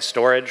decentralized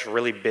storage,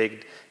 really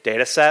big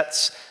data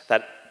sets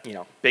that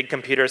big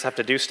computers have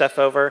to do stuff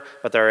over,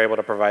 but they're able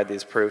to provide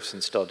these proofs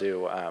and still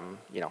do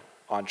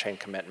on-chain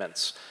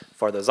commitments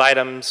for those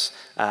items.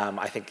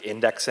 I think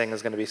indexing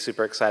is going to be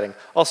super exciting.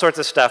 All sorts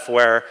of stuff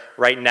where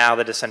right now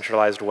the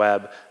decentralized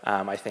web,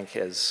 I think,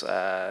 is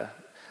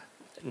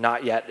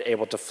not yet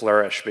able to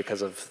flourish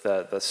because of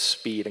the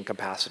speed and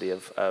capacity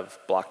of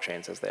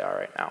blockchains as they are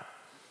right now.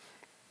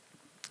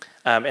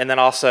 And then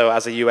also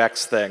as a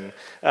UX thing,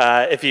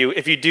 if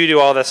you do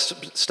all this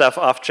stuff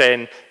off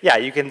chain, yeah,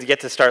 you can get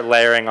to start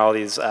layering all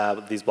these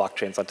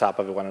blockchains on top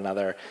of one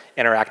another,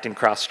 interacting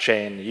cross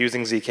chain,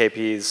 using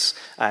ZKPs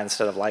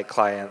instead of light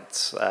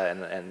clients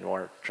and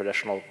more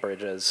traditional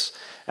bridges.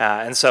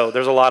 And so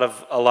there's a lot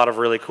of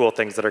really cool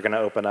things that are going to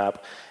open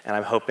up, and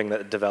I'm hoping that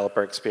the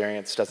developer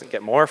experience doesn't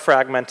get more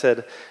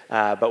fragmented,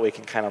 but we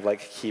can kind of like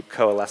keep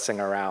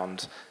coalescing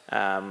around.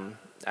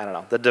 I don't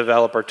know, the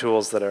developer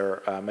tools that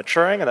are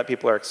maturing and that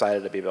people are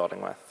excited to be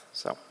building with.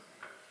 So,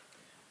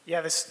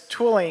 yeah, this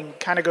tooling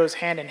kind of goes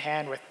hand in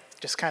hand with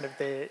just kind of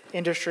the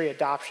industry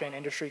adoption,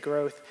 industry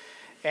growth,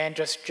 and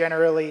just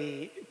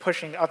generally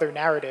pushing other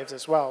narratives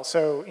as well.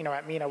 So, you know,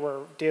 at MENA,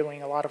 we're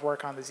doing a lot of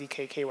work on the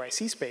ZK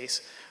KYC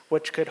space,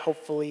 which could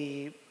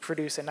hopefully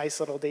produce a nice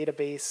little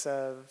database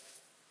of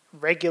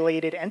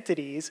regulated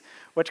entities,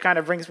 which kind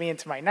of brings me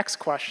into my next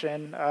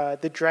question,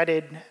 the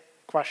dreaded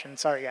question,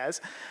 sorry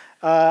guys.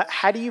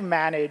 How do you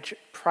manage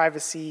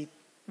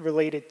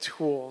privacy-related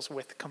tools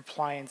with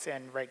compliance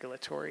and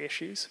regulatory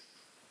issues?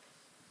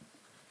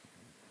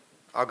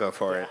 I'll go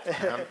for it.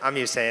 I'm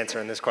used to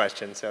answering this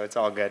question, so it's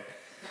all good.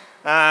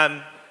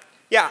 Yeah,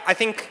 I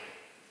think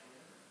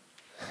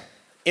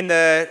in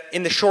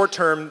the short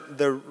term,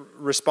 the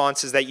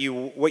response is that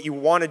what you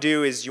want to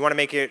do is you want to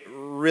make it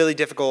really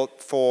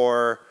difficult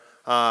for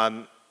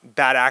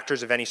bad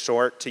actors of any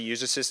sort to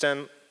use a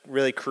system,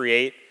 really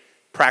create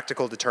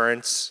practical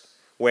deterrence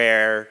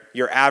where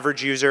your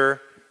average user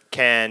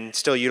can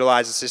still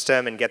utilize the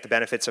system and get the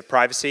benefits of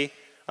privacy,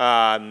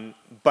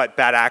 but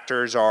bad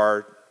actors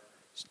are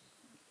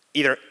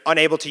either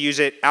unable to use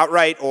it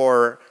outright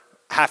or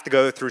have to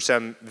go through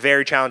some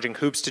very challenging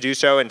hoops to do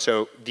so, and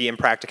so the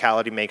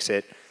impracticality makes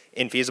it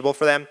infeasible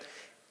for them.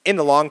 In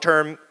the long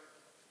term,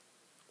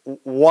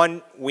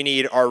 one, we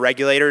need our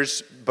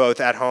regulators,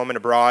 both at home and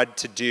abroad,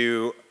 to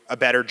do a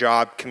better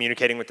job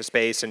communicating with the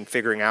space and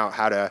figuring out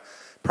how to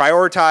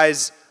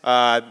prioritize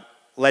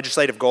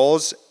legislative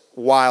goals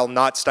while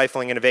not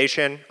stifling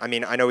innovation. I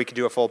mean, I know we could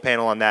do a full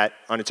panel on that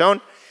on its own.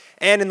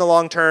 And in the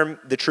long term,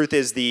 the truth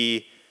is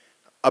the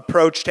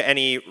approach to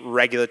any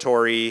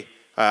regulatory,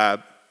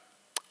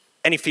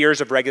 any fears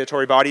of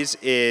regulatory bodies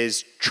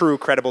is true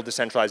credible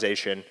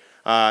decentralization.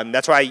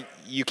 That's why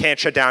you can't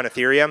shut down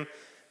Ethereum.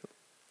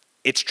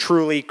 It's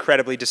truly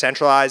credibly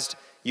decentralized.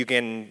 You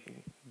can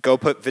go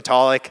put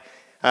Vitalik,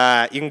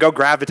 you can go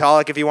grab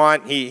Vitalik if you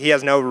want. He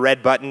has no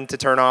red button to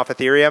turn off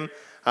Ethereum.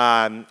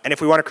 And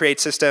if we want to create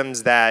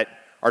systems that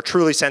are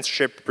truly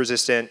censorship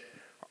resistant,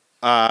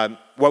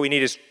 what we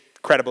need is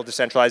credible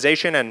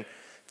decentralization. And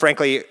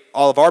frankly,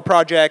 all of our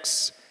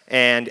projects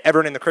and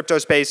everyone in the crypto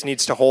space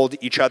needs to hold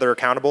each other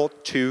accountable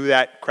to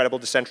that credible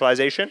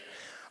decentralization.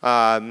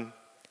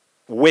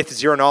 With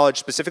zero knowledge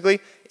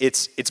specifically,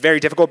 it's very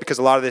difficult because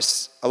a lot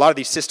of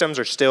these systems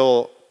are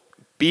still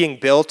being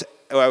built.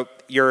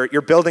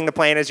 You're building the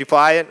plane as you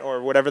fly it,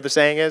 or whatever the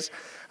saying is.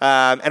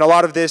 And a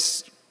lot of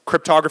this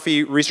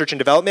cryptography research and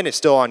development is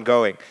still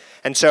ongoing.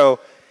 And so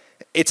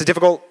it's a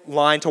difficult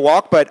line to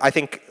walk, but I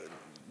think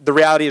the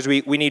reality is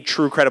we need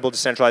true credible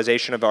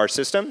decentralization of our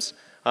systems.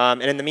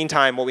 And in the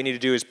meantime, what we need to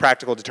do is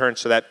practical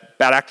deterrence so that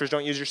bad actors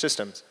don't use your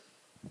systems.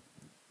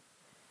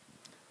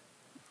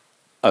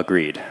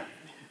 Agreed.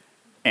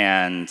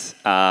 And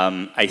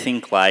I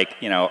think, like,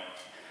 you know,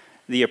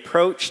 the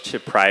approach to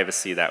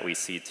privacy that we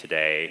see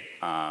today,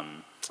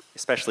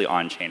 especially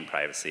on-chain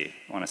privacy,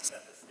 I want to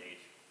set the stage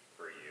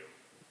for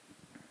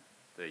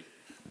you.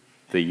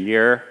 The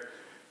year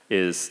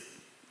is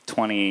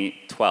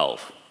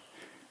 2012,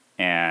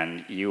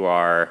 and you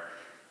are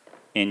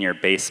in your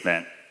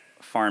basement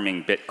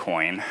farming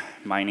Bitcoin,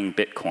 mining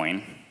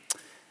Bitcoin,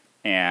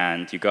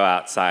 and you go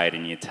outside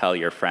and you tell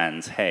your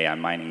friends, hey, I'm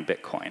mining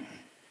Bitcoin.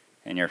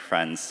 And your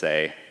friends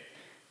say,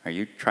 are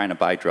you trying to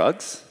buy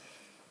drugs?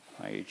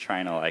 Are you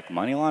trying to like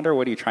money launder?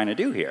 What are you trying to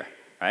do here,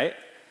 right?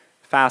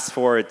 Fast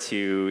forward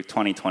to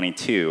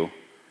 2022,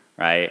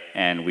 right?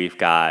 And we've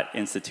got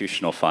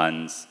institutional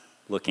funds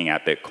looking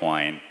at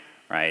Bitcoin,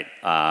 right?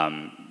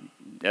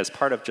 As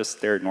part of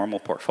just their normal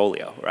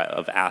portfolio, right,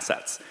 of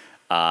assets.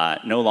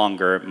 No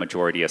longer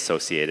majority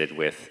associated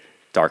with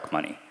dark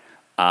money.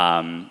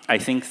 I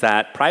think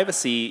that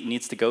privacy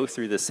needs to go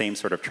through the same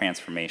sort of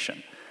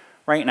transformation.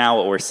 Right now,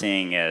 what we're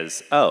seeing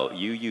is, oh,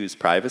 you use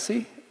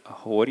privacy?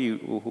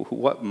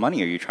 What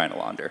money are you trying to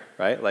launder,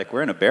 right? Like,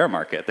 we're in a bear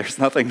market. There's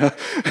nothing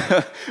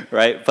to,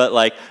 right? But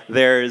like,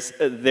 there's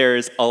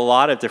a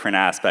lot of different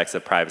aspects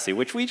of privacy,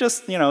 which we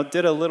just, you know,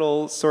 did a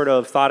little sort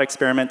of thought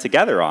experiment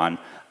together on,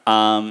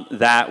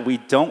 that we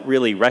don't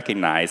really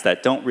recognize,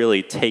 that don't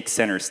really take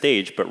center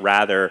stage, but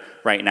rather,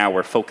 right now,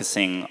 we're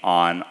focusing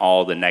on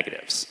all the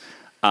negatives.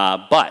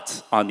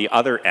 But on the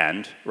other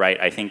end, right,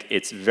 I think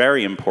it's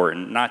very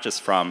important, not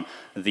just from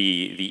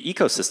the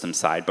ecosystem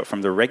side, but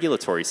from the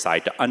regulatory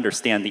side, to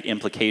understand the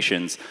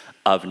implications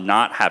of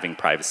not having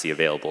privacy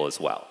available as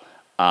well.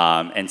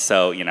 And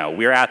so, you know,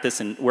 we're at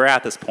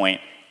this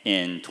point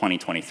in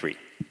 2023.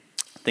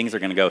 Things are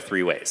going to go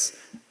 3 ways.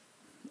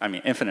 I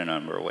mean, infinite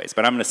number of ways,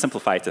 but I'm going to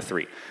simplify it to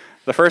 3.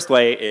 The first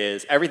way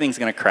is everything's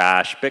going to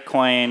crash.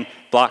 Bitcoin,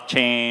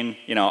 blockchain,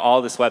 you know,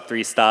 all this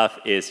Web3 stuff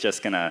is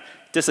just going to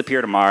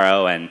disappear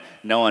tomorrow, and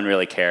no one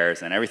really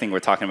cares. And everything we're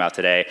talking about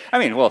today, I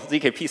mean, well,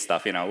 ZKP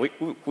stuff, you know,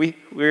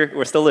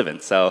 we're still living,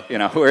 so, you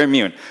know, we're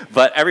immune.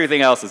 But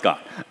everything else is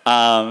gone.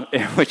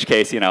 In which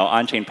case, you know,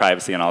 on-chain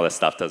privacy and all this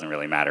stuff doesn't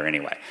really matter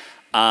anyway.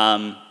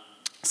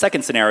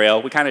 Second scenario,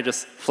 we kind of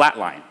just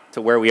flatline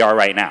to where we are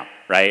right now,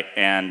 right?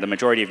 And the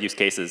majority of use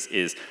cases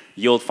is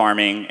yield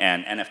farming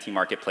and NFT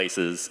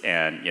marketplaces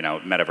and, you know,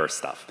 metaverse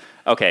stuff.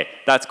 Okay,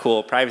 that's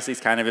cool. Privacy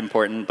is kind of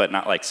important, but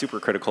not like super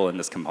critical in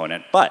this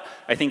component. But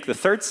I think the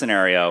third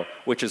scenario,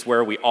 which is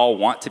where we all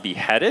want to be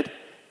headed,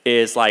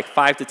 is like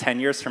 5 to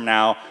 10 years from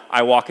now,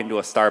 I walk into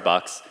a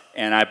Starbucks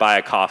and I buy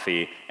a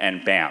coffee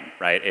and bam,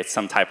 right? It's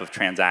some type of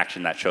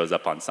transaction that shows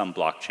up on some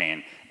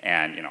blockchain,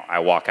 and, you know, I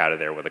walk out of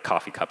there with a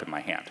coffee cup in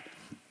my hand.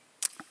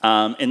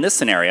 In this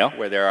scenario,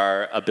 where there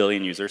are 1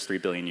 billion users, 3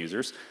 billion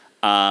users,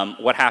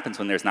 what happens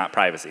when there's not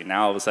privacy?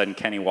 Now all of a sudden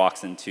Kenny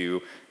walks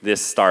into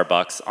this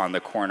Starbucks on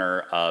the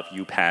corner of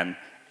Penn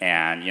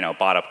and, you know,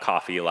 bought up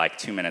coffee like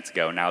 2 minutes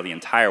ago. Now the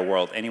entire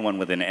world, anyone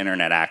with an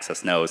internet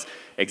access knows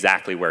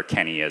exactly where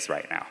Kenny is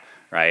right now,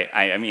 right?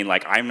 I mean,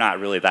 like, I'm not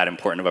really that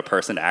important of a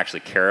person to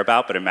actually care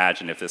about, but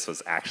imagine if this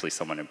was actually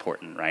someone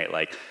important, right?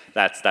 Like,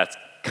 that's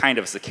kind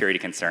of a security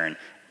concern.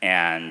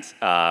 And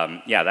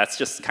yeah, that's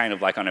just kind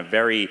of like on a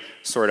very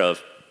sort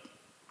of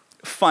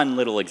fun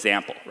little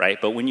example, right?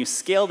 But when you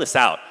scale this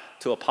out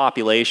to a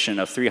population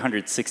of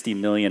 360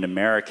 million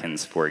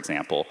Americans, for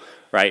example,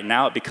 right,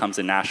 now it becomes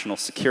a national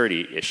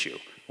security issue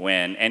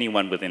when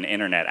anyone with an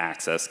internet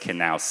access can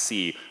now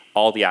see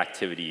all the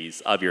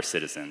activities of your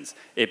citizens.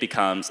 It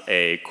becomes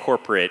a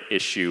corporate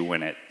issue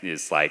when it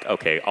is like,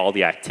 okay, all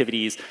the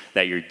activities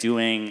that you're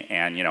doing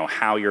and, you know,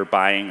 how you're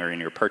buying or in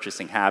your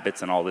purchasing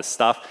habits and all this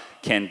stuff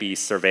can be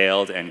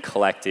surveilled and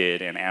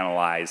collected and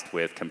analyzed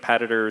with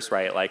competitors,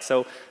 right? Like,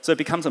 so it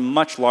becomes a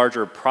much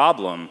larger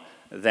problem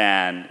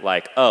than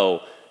like,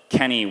 oh,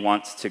 Kenny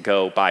wants to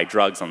go buy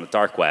drugs on the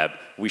dark web.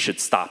 We should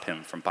stop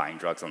him from buying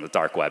drugs on the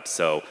dark web,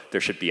 so there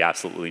should be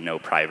absolutely no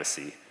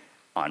privacy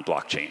on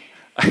blockchain.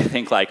 I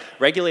think like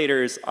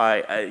regulators,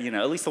 you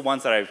know, at least the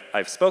ones that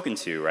I've spoken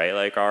to, right,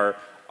 like are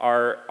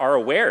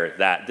aware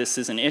that this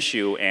is an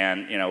issue,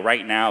 and, you know,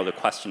 right now the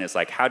question is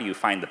like, how do you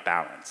find the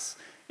balance?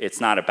 It's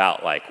not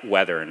about like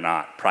whether or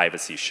not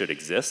privacy should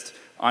exist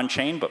on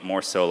chain, but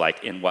more so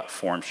like in what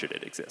form should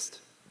it exist?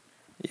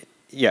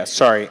 Yeah,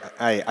 sorry.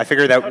 I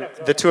figured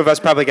that the two of us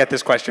probably get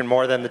this question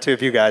more than the two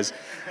of you guys.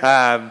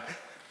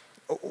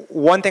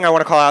 One thing I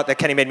want to call out that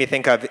Kenny made me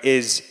think of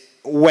is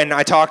when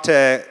I talk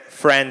to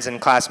friends and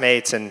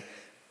classmates and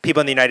people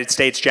in the United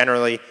States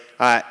generally,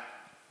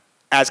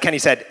 as Kenny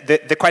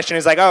said, the question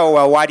is like, oh,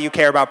 well, why do you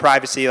care about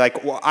privacy?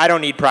 Like, well, I don't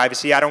need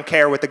privacy. I don't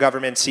care what the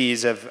government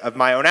sees of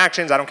my own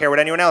actions. I don't care what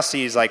anyone else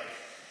sees. Like,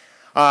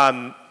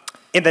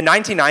 in the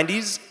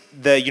 1990s,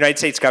 the United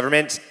States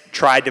government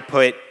tried to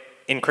put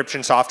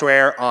encryption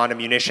software on a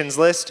munitions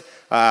list.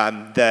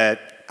 The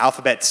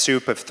alphabet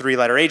soup of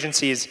 3-letter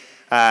agencies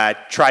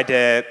tried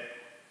to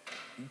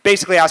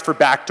basically ask for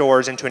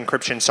backdoors into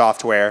encryption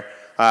software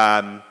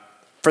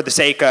for the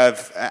sake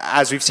of,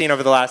 as we've seen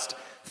over the last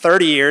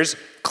 30 years,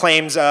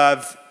 claims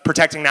of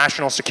protecting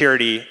national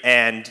security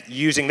and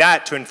using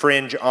that to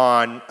infringe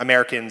on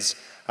Americans'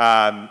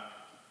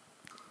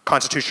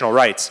 constitutional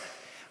rights.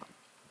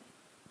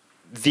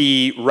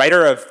 The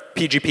writer of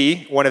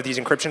PGP, one of these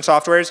encryption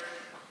softwares,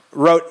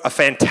 wrote a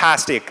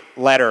fantastic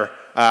letter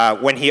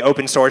when he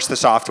open sourced the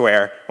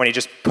software, when he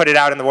just put it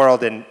out in the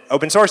world and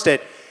open sourced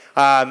it.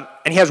 And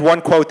he has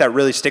one quote that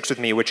really sticks with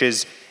me, which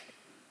is,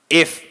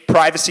 if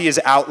privacy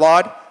is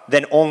outlawed,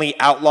 then only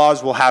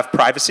outlaws will have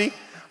privacy.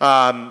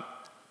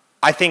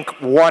 I think,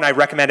 one, I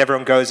recommend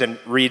everyone goes and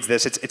reads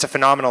this. It's a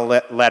phenomenal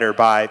letter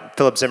by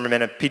Philip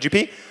Zimmerman of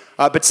PGP.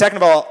 But second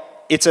of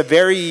all, it's a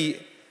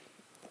very,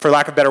 for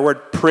lack of a better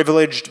word,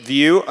 privileged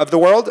view of the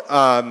world.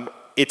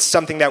 It's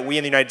something that we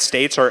in the United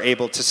States are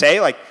able to say,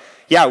 like,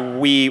 yeah,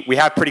 we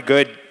have pretty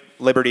good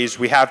liberties.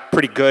 We have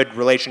pretty good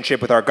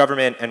relationship with our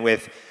government and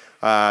with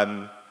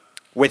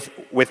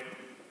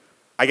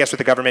I guess with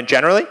the government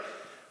generally,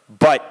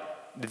 but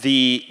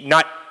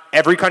not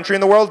every country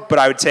in the world, but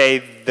I would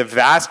say the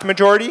vast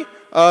majority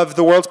of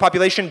the world's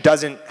population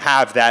doesn't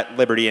have that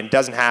liberty and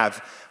doesn't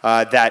have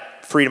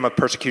that freedom of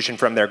persecution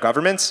from their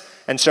governments.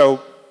 And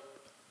so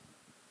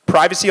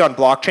privacy on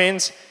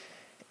blockchains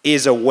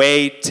is a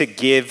way to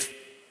give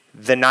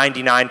the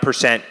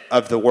 99%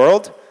 of the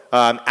world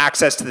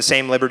access to the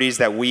same liberties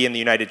that we in the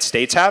United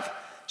States have.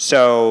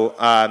 So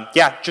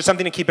yeah, just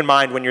something to keep in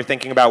mind when you're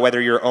thinking about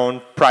whether your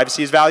own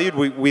privacy is valued.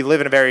 We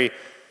live in a very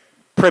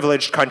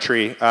privileged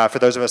country for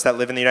those of us that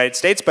live in the United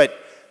States, but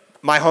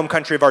my home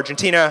country of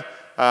Argentina,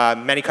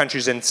 many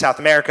countries in South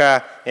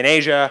America, in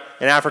Asia,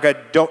 in Africa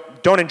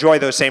don't enjoy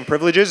those same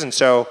privileges. And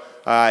so,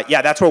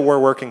 yeah, that's what we're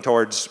working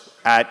towards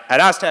at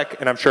Aztec,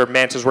 and I'm sure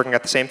Manta's working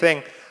at the same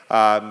thing.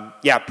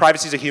 Yeah,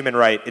 privacy is a human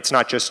right. It's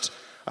not just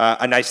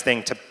a nice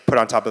thing to put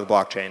on top of the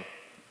blockchain.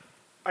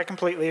 I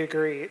completely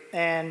agree.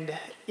 And,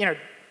 you know,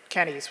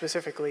 Kenny,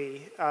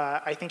 specifically,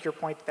 I think your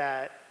point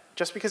that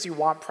just because you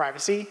want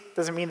privacy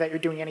doesn't mean that you're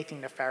doing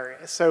anything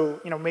nefarious. So,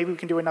 you know, maybe we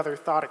can do another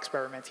thought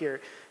experiment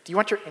here. Do you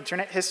want your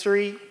internet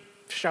history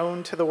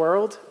shown to the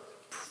world?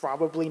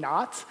 Probably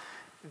not.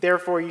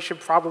 Therefore, you should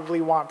probably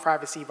want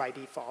privacy by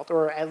default,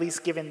 or at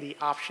least given the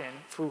option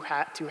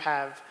to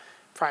have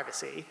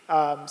privacy.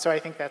 So I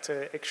think that's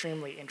an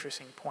extremely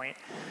interesting point.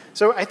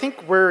 So I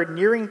think we're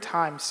nearing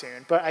time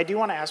soon, but I do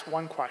want to ask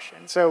one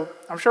question. So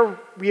I'm sure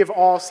we have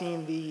all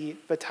seen the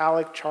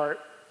Vitalik chart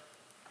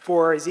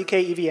for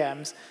ZK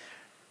EVMs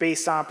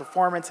based on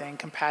performance and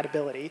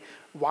compatibility.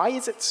 Why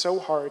is it so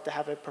hard to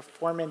have a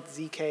performant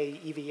ZK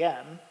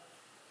EVM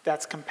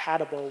that's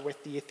compatible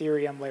with the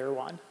Ethereum layer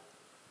 1?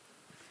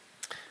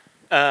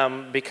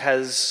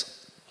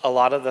 Because a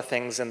lot of the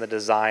things in the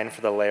design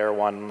for the layer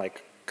 1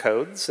 like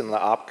codes and the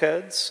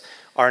opcodes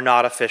are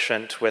not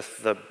efficient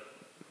with the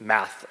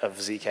math of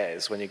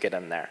ZKs when you get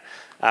in there.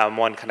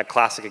 One kind of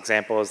classic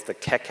example is the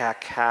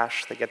Kekak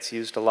hash that gets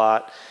used a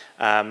lot.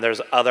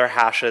 There's other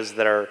hashes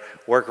that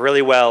work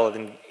really well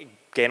and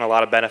gain a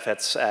lot of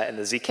benefits in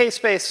the ZK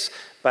space,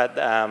 but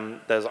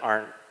those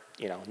aren't,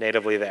 you know,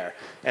 natively there.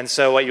 And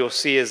so what you'll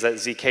see is that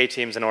ZK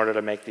teams, in order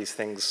to make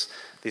these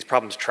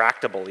problems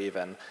tractable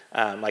even,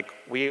 like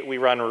we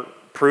run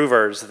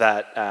provers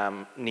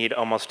that need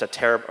almost a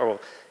terabyte, well,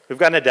 we've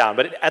gotten it down,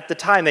 but at the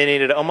time they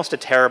needed almost a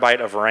terabyte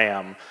of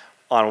RAM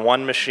on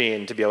one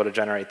machine to be able to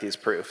generate these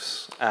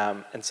proofs.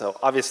 And so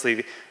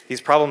obviously these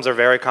problems are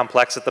very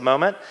complex at the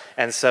moment,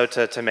 and so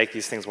to make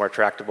these things more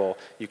tractable,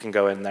 you can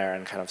go in there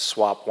and kind of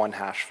swap one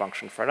hash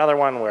function for another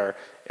one where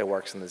it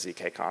works in the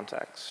ZK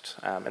context.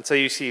 And so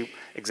you see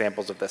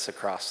examples of this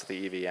across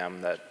the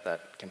EVM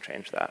that can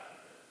change that.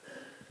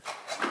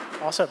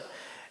 Awesome.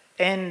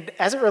 And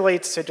as it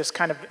relates to just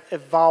kind of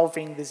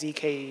evolving the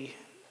ZK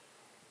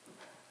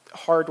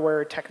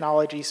hardware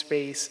technology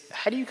space,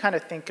 how do you kind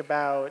of think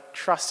about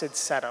trusted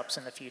setups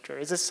in the future?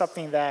 Is this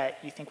something that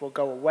you think will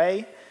go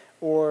away,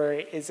 or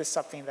is this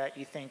something that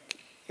you think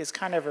is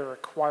kind of a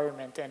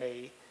requirement and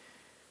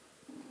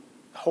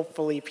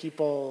hopefully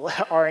people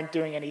aren't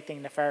doing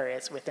anything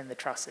nefarious within the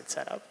trusted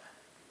setup?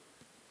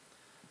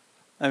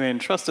 I mean,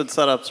 trusted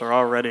setups are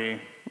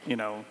already, you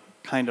know,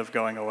 kind of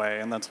going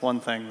away, and that's one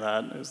thing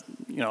that is,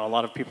 you know, a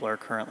lot of people are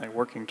currently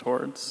working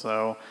towards.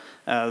 So,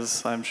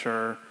 as I'm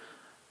sure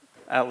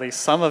at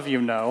least some of you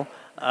know,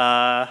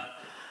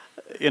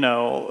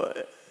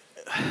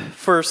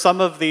 for some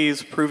of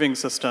these proving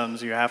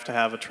systems, you have to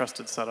have a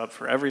trusted setup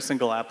for every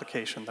single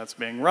application that's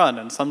being run.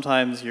 And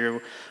sometimes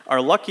you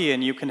are lucky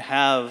and you can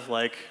have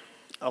like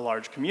a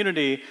large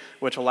community,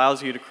 which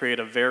allows you to create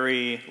a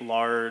very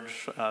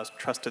large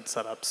trusted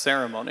setup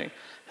ceremony.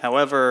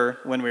 However,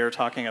 when we were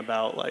talking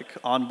about like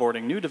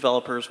onboarding new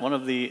developers, one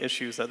of the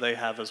issues that they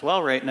have as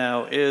well right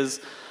now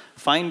is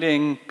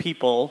finding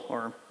people,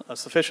 or a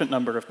sufficient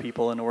number of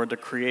people, in order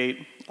to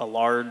create a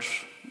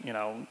large, you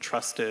know,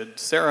 trusted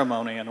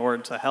ceremony in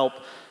order to help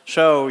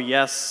show,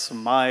 yes,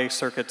 my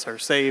circuits are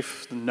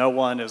safe, no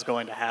one is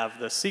going to have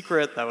this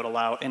secret that would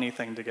allow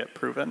anything to get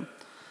proven.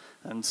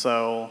 And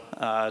so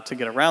to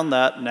get around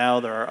that, now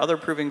there are other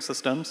proving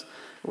systems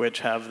which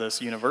have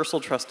this universal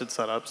trusted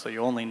setup, so you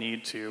only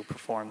need to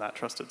perform that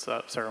trusted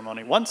setup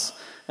ceremony once,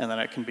 and then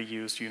it can be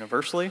used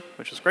universally,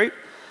 which is great.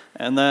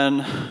 And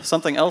then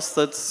something else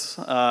that's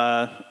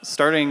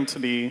starting to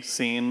be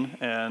seen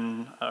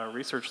in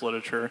research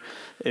literature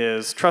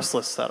is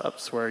trustless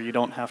setups, where you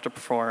don't have to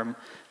perform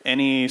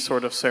any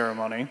sort of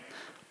ceremony.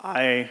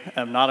 I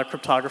am not a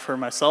cryptographer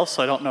myself,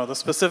 so I don't know the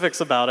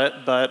specifics about it,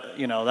 but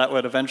you know, that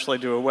would eventually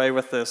do away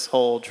with this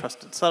whole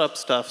trusted setup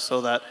stuff,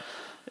 so that,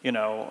 you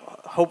know,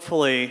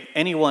 hopefully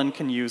anyone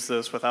can use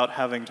this without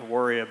having to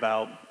worry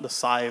about the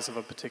size of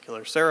a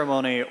particular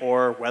ceremony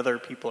or whether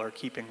people are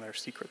keeping their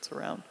secrets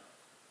around.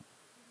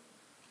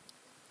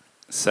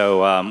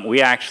 So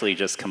we actually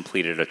just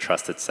completed a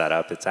trusted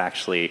setup. It's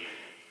actually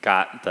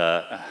got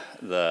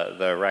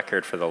the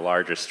record for the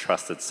largest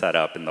trusted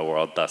setup in the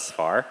world thus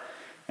far.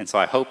 And so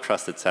I hope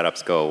trusted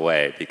setups go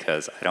away,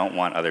 because I don't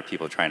want other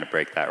people trying to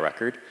break that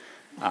record.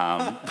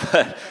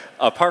 But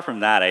apart from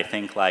that, I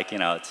think, like, you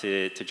know,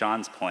 to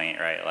John's point,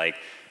 right, like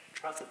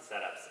trusted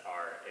setups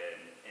are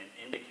an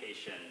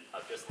indication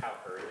of just how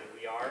early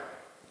we are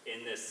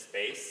in this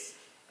space.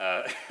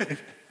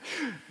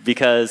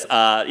 Because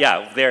we're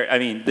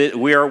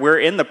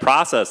in the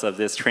process of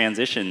this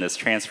transition, this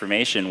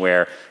transformation,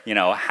 where, you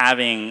know,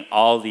 having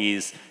all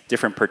these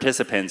different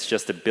participants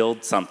just to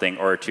build something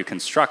or to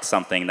construct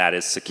something that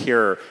is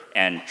secure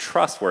and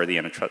trustworthy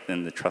in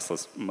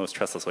the most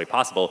trustless way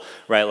possible,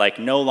 right? Like,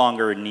 no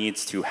longer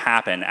needs to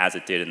happen as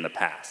it did in the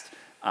past.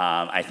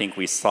 I think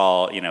we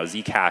saw,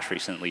 Zcash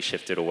recently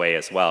shifted away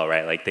as well,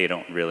 right? Like they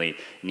don't really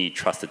need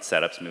trusted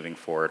setups moving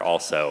forward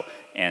also.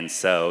 And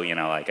so,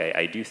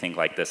 I do think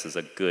like this is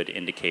a good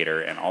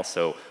indicator and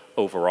also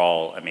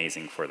overall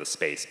amazing for the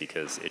space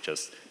because it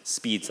just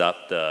speeds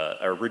up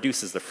or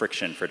reduces the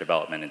friction for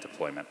development and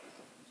deployment.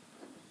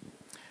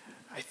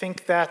 I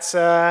think that's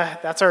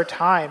our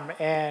time,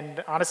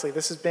 and honestly,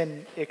 this has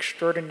been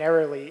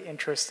extraordinarily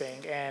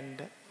interesting.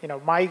 And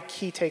my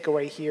key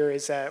takeaway here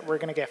is that we're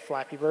going to get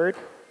Flappy Bird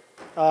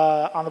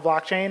on the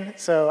blockchain.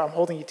 So I'm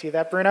holding you to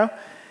that, Bruno.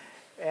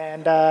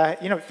 And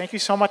thank you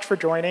so much for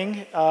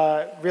joining.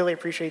 Really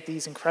appreciate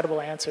these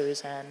incredible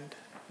answers, and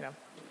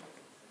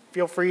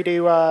feel free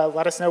to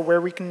let us know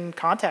where we can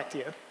contact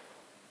you.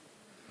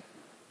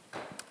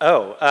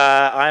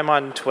 I'm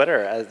on Twitter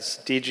as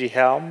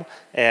DGHelm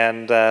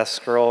and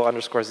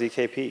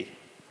scroll_ZKP.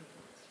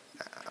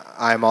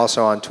 I'm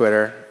also on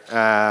Twitter,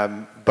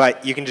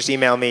 but you can just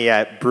email me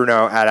at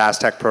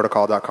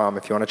bruno@aztecprotocol.com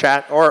if you want to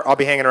chat, or I'll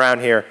be hanging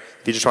around here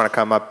if you just want to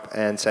come up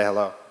and say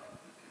hello.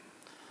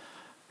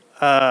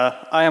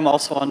 I am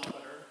also on Twitter,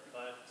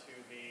 but to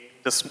the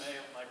dismay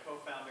of my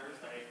co-founders,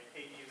 I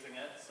hate using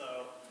it. So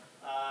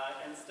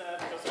instead,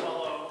 just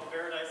follow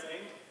Veradice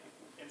Inc.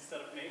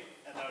 instead of me,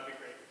 and that would be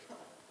great.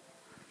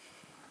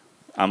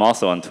 I'm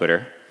also on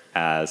Twitter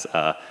as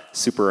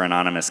Super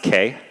Anonymous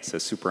K, so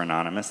Super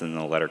Anonymous and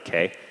the letter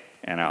K.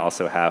 And I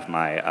also have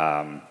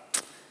my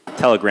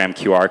Telegram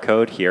QR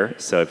code here,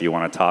 so if you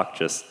want to talk,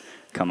 just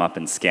come up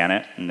and scan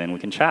it, and then we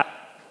can chat.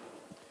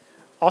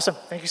 Awesome.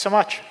 Thank you so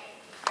much.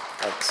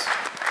 Thanks.